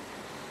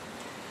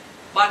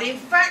 But in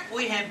fact,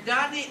 we have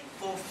done it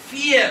for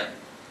fear,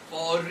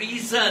 for a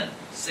reason,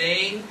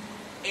 saying,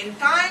 in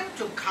time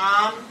to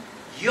come,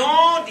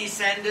 your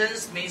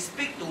descendants may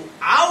speak to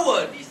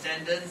our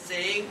descendants,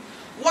 saying,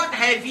 what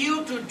have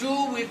you to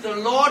do with the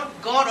Lord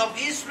God of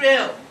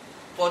Israel?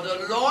 For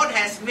the Lord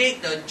has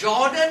made the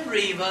Jordan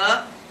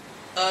River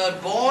a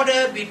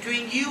border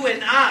between you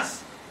and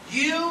us.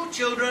 You,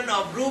 children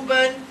of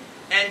Reuben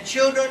and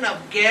children of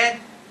Gad,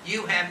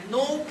 you have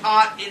no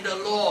part in the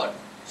Lord.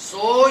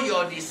 So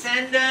your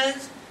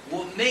descendants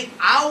will make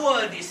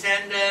our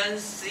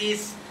descendants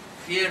cease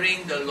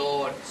fearing the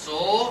Lord.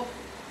 So,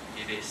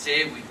 they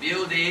say we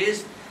build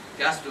this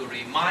just to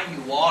remind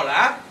you all,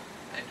 and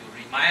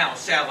to remind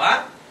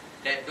ourselves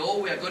that though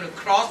we are going to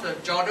cross the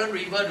Jordan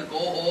River to go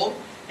home,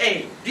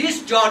 hey,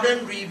 this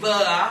Jordan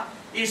River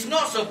is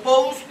not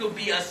supposed to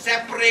be a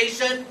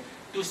separation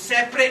to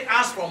separate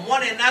us from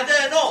one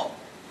another. No.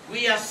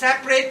 We are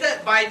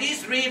separated by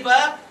this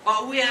river,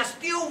 but we are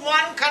still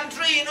one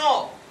country, you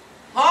know.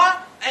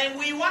 And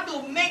we want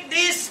to make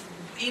this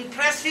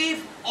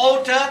impressive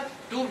altar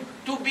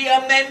to be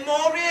a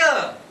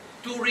memorial,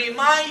 to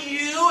remind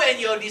you and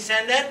your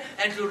descendant,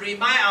 and to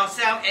remind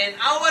ourselves and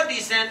our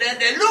descendant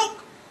that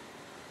look,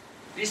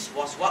 this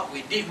was what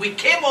we did. We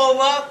came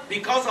over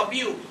because of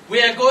you.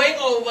 We are going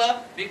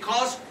over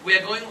because we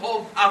are going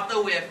home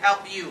after we have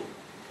helped you.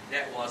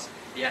 That was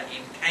their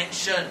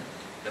intention,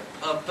 the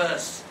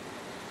purpose.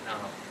 Now,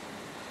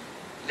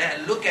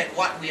 let's look at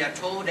what we are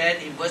told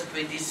then in verse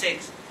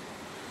 26.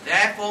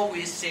 Therefore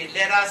we say,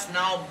 let us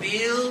now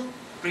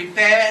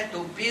prepare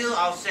to build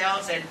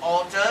ourselves an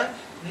altar,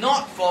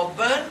 not for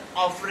burnt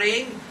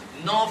offering,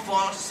 nor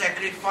for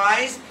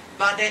sacrifice,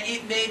 but that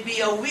it may be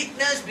a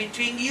witness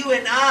between you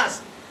and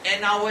us,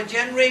 and our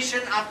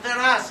generation after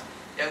us,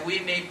 that we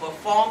may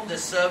perform the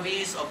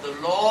service of the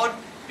Lord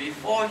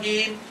before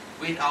Him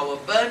with our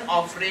burnt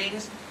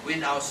offerings,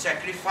 with our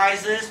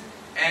sacrifices,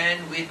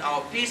 and with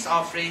our peace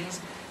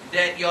offerings,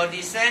 that your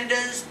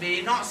descendants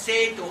may not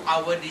say to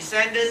our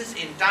descendants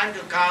in time to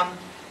come,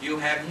 you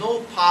have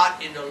no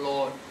part in the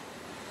Lord.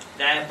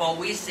 Therefore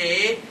we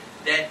say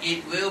that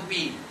it will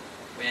be,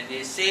 when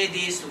they say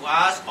this to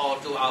us or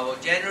to our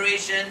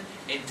generation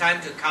in time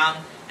to come,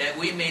 that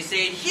we may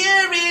say,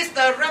 here is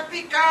the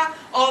replica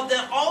of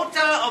the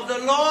altar of the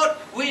Lord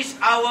which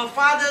our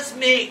fathers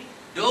made,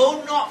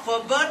 though not for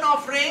burnt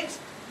offerings,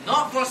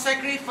 not for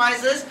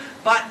sacrifices,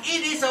 but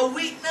it is a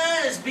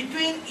witness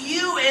between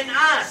you and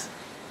us.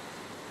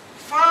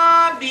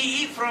 Far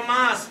be it from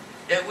us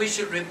that we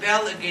should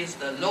rebel against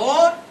the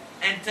Lord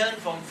and turn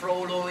from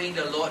following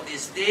the Lord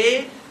this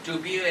day to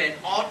be an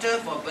altar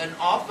for burnt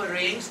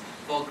offerings,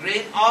 for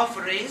grain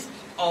offerings,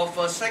 or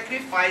for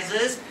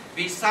sacrifices,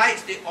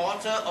 besides the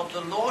altar of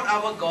the Lord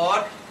our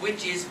God,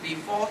 which is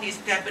before His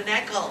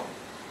tabernacle.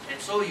 And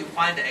so you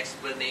find the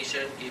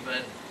explanation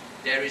given.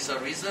 There is a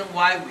reason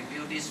why we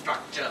build this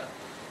structure.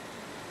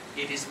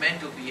 It is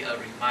meant to be a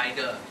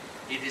reminder.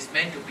 It is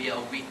meant to be a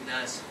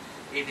witness.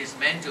 It is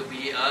meant to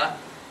be a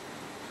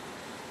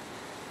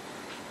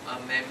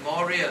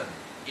memorial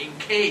in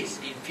case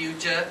in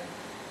future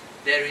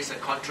there is a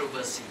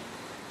controversy.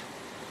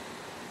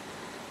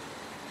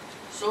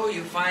 So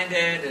you find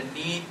there the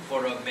need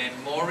for a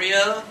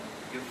memorial.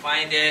 You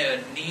find there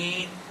a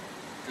need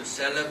to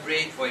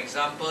celebrate, for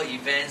example,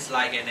 events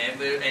like an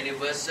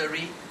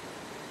anniversary,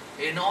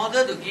 in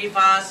order to give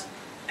us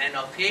an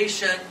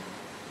occasion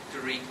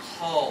to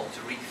recall,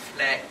 to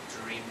reflect, to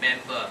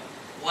remember.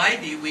 Why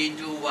did we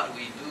do what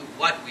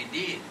we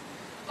did?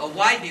 Or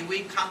why did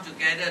we come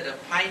together, the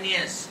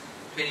pioneers,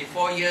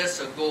 24 years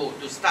ago,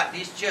 to start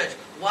this church?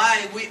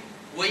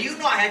 Were you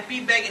not happy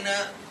back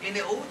in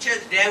the old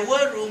church? There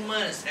were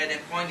rumors at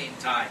that point in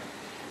time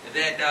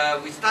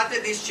that we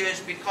started this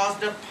church because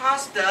the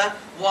pastor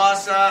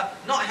was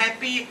not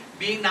happy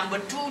being number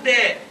 2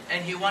 there,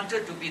 and he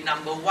wanted to be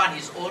number 1,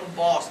 his own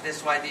boss.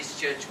 That's why this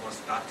church was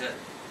started.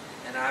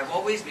 And I've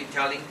always been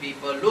telling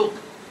people, look,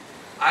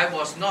 I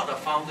was not a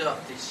founder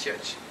of this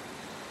church.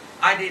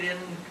 I didn't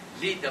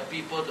lead the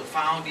people to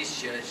found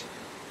this church.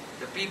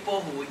 The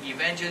people who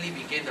eventually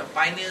became the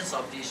pioneers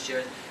of this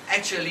church,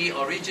 actually,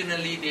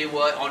 originally, they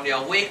were on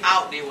their way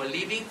out. They were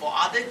leaving for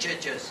other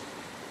churches.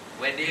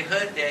 When they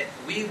heard that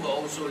we were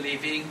also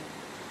leaving,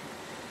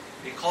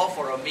 they called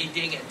for a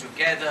meeting, and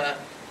together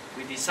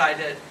we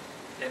decided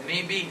that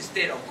maybe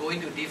instead of going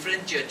to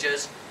different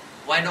churches,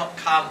 why not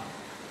come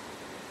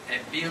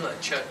and build a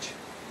church?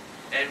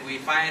 And we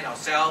find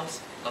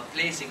ourselves a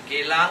place in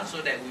Geylang so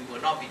that we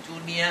will not be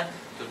too near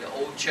to the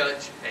old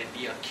church and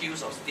be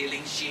accused of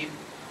stealing sheep.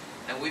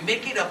 And we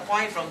make it a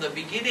point from the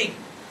beginning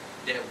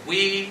that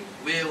we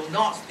will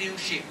not steal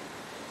sheep.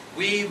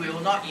 We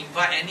will not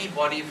invite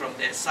anybody from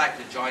that side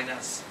to join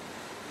us.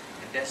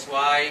 And that's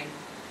why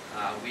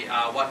we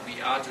are what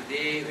we are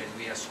today, and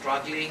we are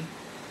struggling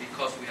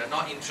because we are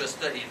not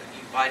interested in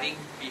inviting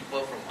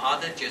people from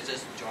other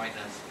churches to join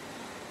us.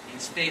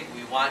 Instead,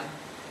 we want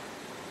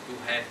to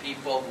have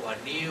people who are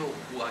new,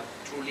 who are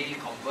truly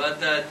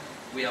converted.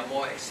 We are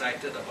more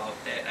excited about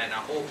that, and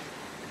I hope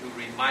to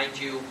remind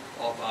you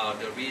of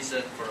the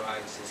reason for our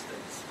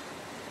existence.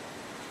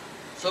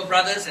 So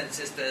brothers and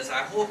sisters,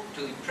 I hope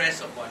to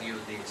impress upon you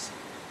this,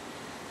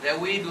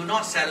 that we do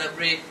not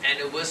celebrate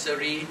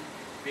anniversary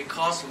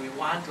because we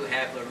want to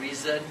have a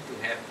reason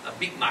to have a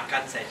big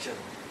makan session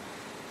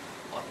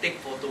or take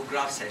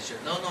photograph session.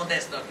 No,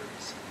 that's not the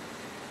reason.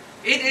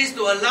 It is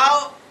to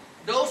allow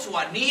those who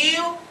are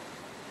new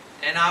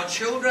and our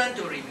children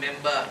to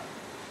remember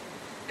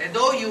that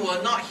though you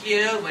were not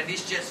here when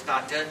this church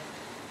started,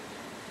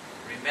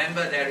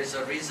 remember there is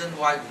a reason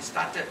why we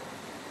started.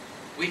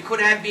 We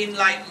could have been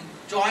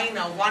join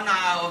one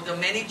of the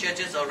many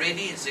churches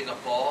already in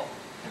Singapore,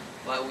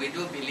 but we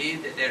do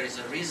believe that there is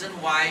a reason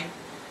why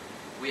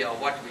we are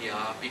what we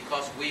are,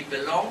 because we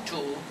belong to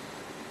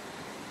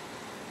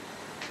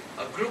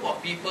a group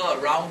of people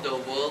around the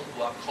world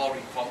who are called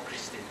Reformed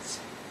Christians.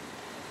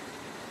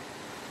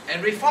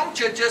 And Reformed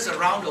churches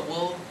around the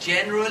world,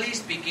 generally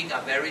speaking,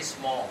 are very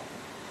small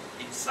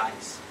in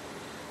size,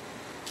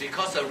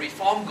 because the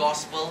Reformed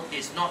gospel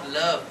is not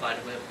loved by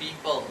the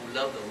people who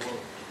love the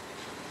world.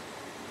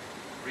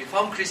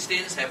 Reformed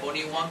Christians have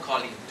only one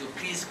calling: to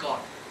please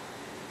God.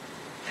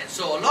 And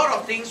so a lot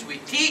of things we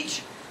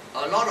teach,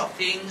 a lot of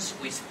things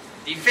we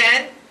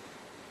defend,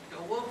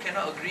 the world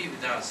cannot agree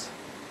with us.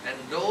 And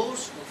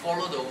those who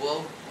follow the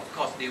world, of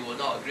course, they will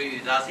not agree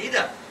with us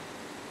either.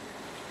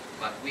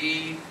 But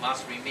we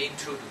must remain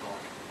true to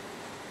God.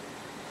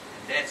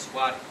 And that's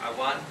what I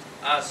want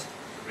us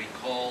to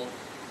recall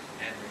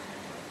and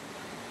remember.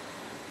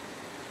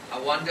 I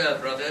wonder,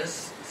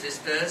 brothers,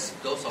 sisters,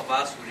 those of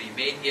us who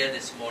remain here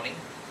this morning,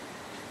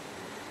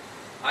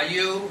 are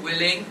you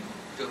willing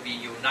to be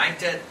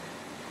united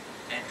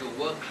and to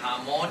work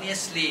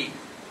harmoniously,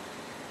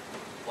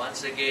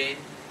 once again,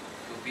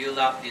 to build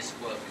up this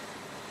work.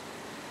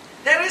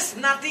 There is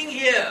nothing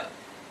here,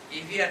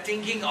 if you are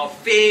thinking of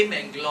fame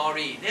and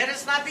glory, there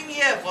is nothing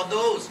here for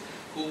those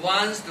who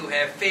wants to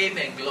have fame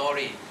and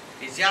glory.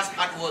 It's just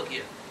hard work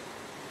here.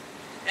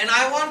 And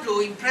I want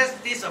to impress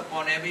this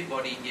upon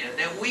everybody here,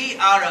 that we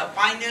are a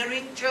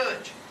pioneering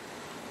church.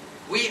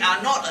 We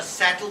are not a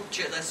settled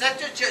church. A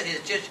settled church is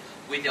a church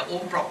with their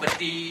own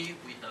property,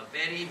 with a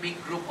very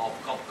big group of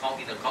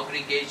in the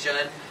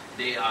congregation.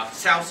 They are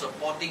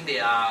self-supporting, they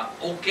are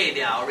okay,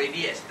 they are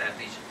already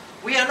established.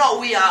 We are not,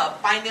 we are a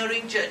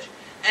pioneering church.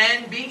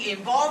 And being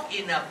involved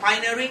in a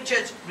pioneering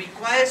church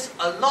requires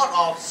a lot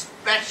of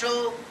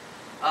special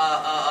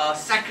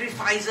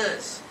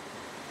sacrifices.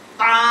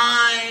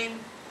 Time,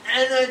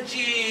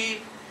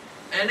 energy,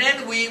 and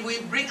then we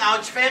bring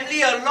our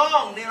family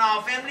along. Then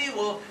our family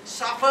will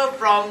suffer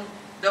from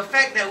the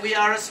fact that we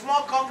are a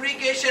small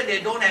congregation.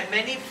 They don't have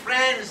many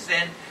friends,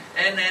 and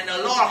a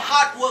lot of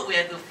hard work. We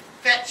have to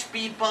fetch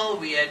people.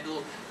 We have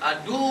to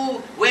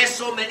wear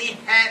so many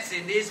hats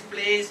in this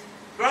place.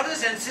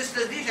 Brothers and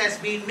sisters, this has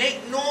been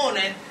made known,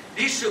 and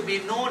this should be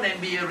known and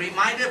be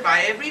reminded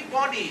by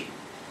everybody.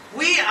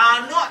 We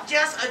are not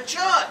just a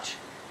church.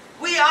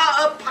 We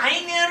are a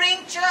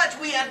pioneering church.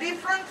 We are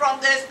different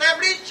from the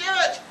established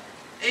church.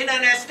 In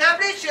an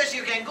established church,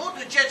 you can go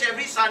to church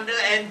every Sunday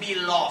and be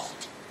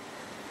lost.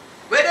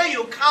 Whether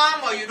you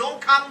come or you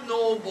don't come,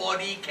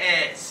 nobody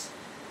cares.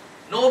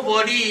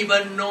 Nobody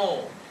even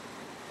knows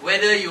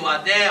whether you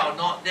are there or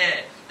not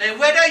there. And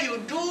whether you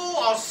do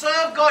or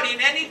serve God in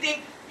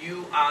anything,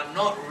 you are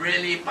not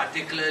really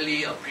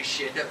particularly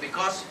appreciated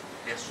because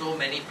there are so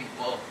many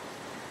people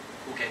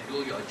who can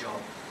do your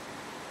job.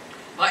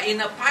 But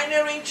in a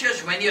pioneering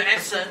church, when you're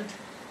absent,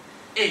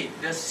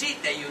 the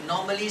seat that you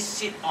normally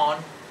sit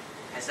on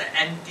has an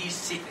empty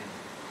seat.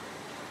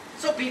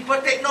 So people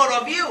take note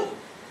of you.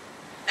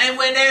 And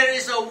when there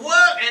is a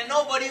work and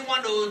nobody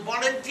wants to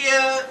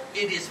volunteer,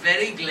 it is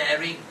very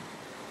glaring.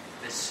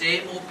 The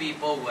same old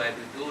people will have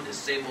to do the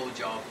same old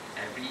job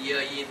every year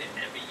in and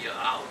every year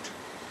out.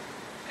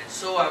 And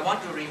so I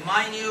want to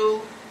remind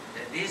you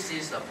that this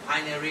is a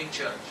pioneering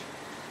church.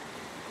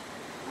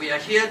 We are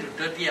here to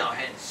dirty our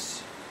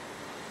hands.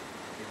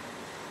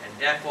 And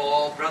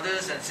therefore,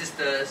 brothers and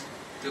sisters,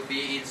 to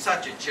be in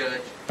such a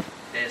church,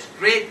 there's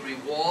great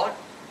reward.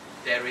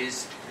 There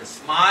is the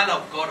smile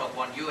of God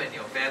upon you and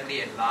your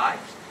family and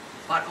lives,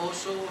 but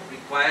also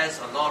requires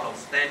a lot of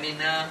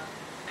stamina,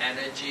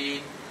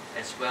 energy,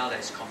 as well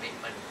as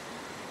commitment.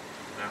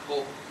 And I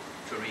hope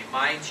to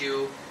remind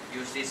you,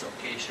 use this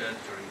occasion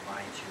to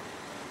remind you.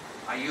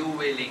 Are you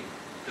willing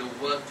to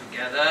work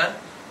together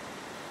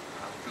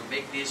to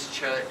make this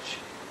church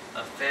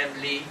a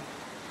family,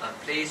 a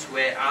place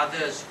where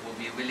others will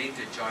be willing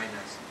to join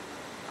us?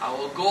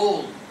 Our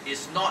goal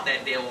is not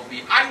that there will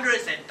be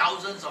hundreds and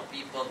thousands of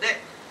people.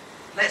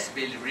 Let's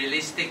be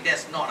realistic,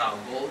 that's not our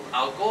goal.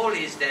 Our goal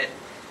is that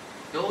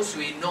those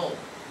we know,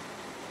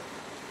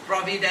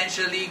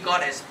 providentially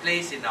God has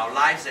placed in our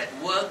lives at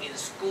work, in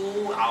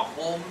school, our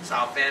homes,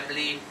 our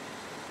family,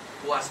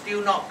 who are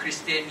still not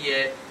Christian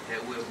yet,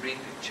 that we'll bring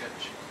to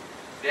church.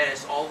 That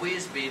has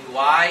always been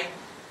why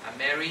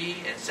Mary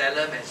and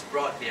Salem has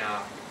brought their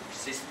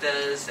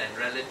sisters and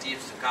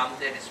relatives to come.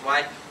 That is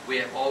why we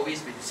have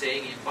always been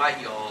saying,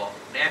 invite your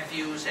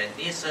nephews and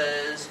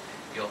nieces,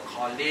 your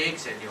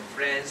colleagues and your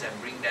friends,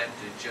 and bring them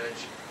to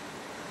church.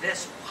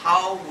 That's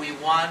how we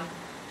want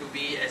to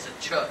be as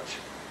a church.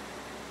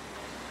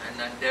 And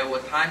then there were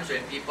times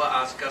when people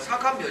ask us, how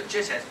come your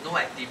church has no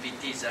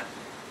activities?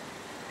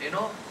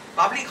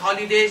 Public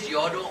holidays, you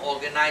all don't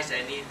organize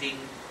anything.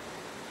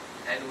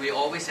 And we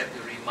always have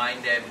to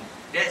remind them,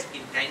 that's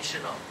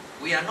intentional.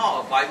 We are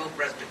not a Bible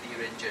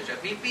Presbyterian church. A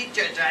PP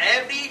church,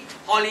 every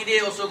holiday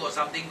also got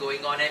something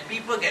going on, and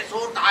people get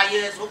so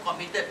tired, so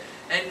committed,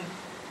 and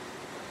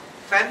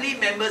family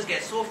members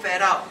get so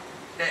fed up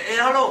that,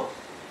 hello,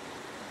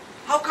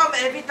 how come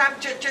every time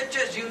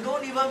church, you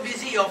don't even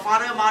visit your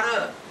father,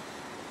 mother?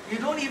 You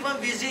don't even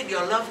visit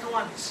your loved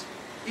ones.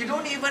 You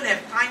don't even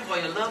have time for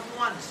your loved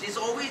ones. It's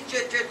always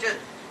church. And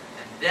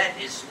that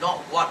is not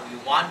what we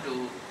want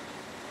to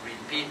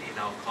repeat in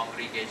our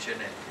congregation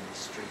and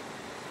ministry.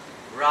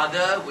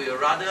 We would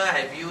rather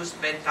have you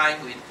spend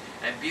time with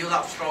and build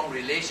up strong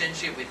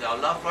relationship with your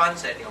loved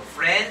ones and your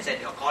friends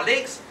and your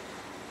colleagues.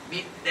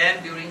 Meet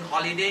them during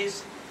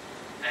holidays.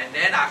 And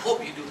then I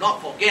hope you do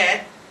not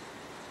forget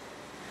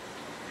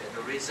that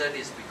the reason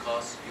is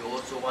because you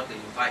also want to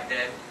invite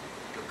them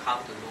to come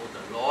to know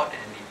the Lord,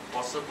 and if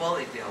possible,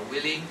 if they are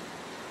willing,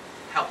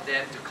 help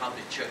them to come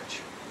to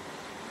church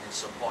and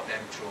support them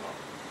throughout.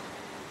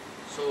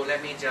 So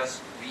let me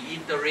just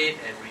reiterate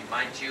and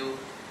remind you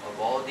of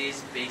all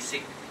these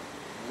basic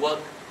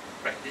work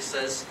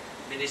practices,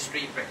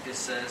 ministry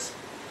practices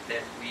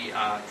that we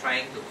are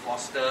trying to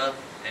foster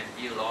and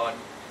build on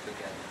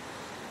together.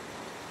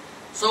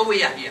 So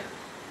we are here.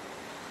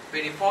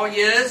 24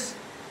 years,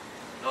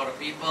 a lot of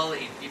people,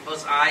 in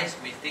people's eyes,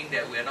 may think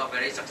that we are not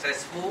very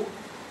successful,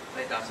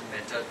 but it doesn't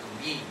matter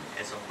to me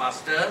as a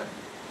pastor.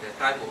 The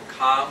time will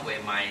come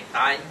when my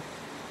time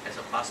as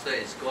a pastor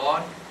is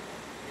gone.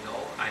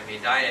 I may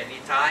die any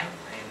time,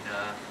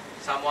 and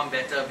someone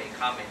better may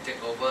come and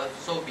take over.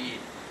 So be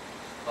it.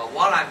 But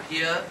while I'm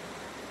here,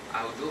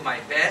 I will do my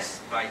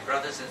best, my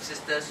brothers and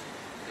sisters,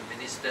 to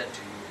minister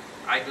to you.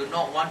 I do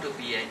not want to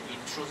be an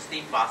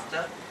intrusive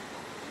pastor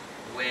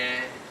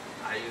where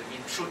I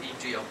intrude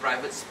into your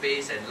private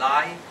space and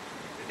lie.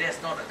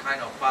 That's not the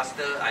kind of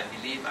pastor I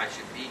believe I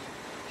should be.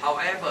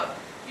 However,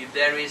 if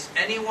there is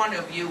any one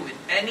of you with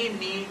any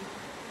need,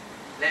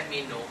 let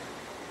me know.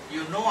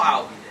 You know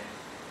I'll be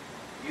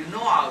there. You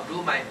know I'll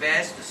do my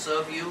best to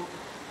serve you,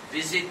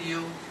 visit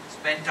you,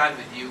 spend time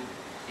with you,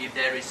 if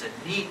there is a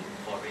need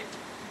for it.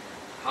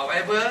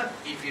 However,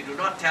 if you do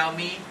not tell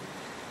me,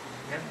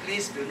 then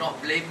please do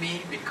not blame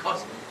me,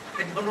 because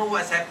I don't know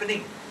what's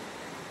happening.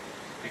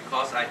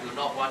 Because I do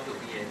not want to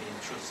be an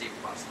intrusive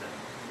pastor.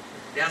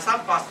 There are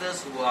some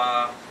pastors who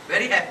are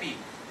very happy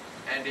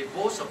and they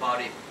boast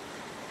about it,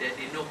 that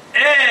they know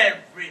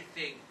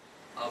everything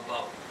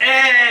about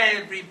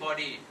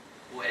everybody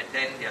who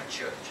attend their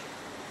church.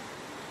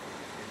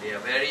 And they are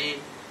very,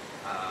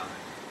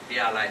 they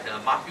are like the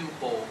Matthew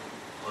Poll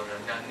or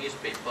the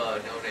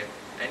newspaper, that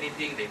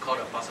anything they call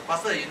a pastor.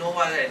 Pastor, you know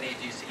what? And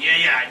he say,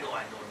 yeah, I know.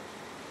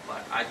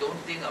 But I don't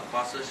think a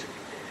pastor should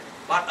be there.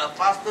 But a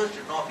pastor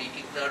should not be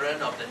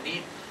ignorant of the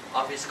need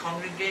of his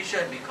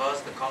congregation,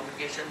 because the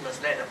congregation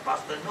must let the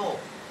pastor know,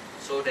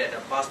 so that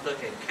the pastor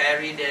can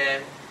carry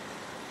them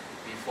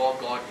before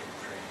God in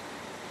prayer.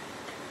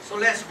 So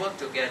let's work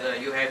together.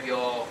 You have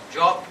your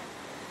job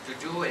to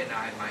do, and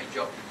I have my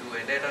job to do,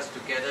 and let us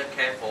together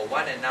care for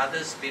one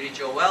another's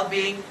spiritual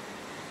well-being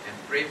and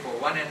pray for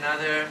one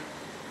another,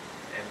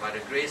 and by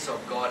the grace of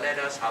God, let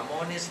us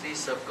harmoniously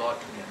serve God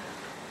together.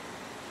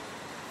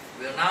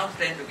 We'll now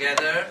stand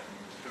together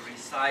to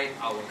recite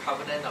our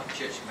covenant of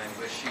church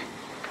membership.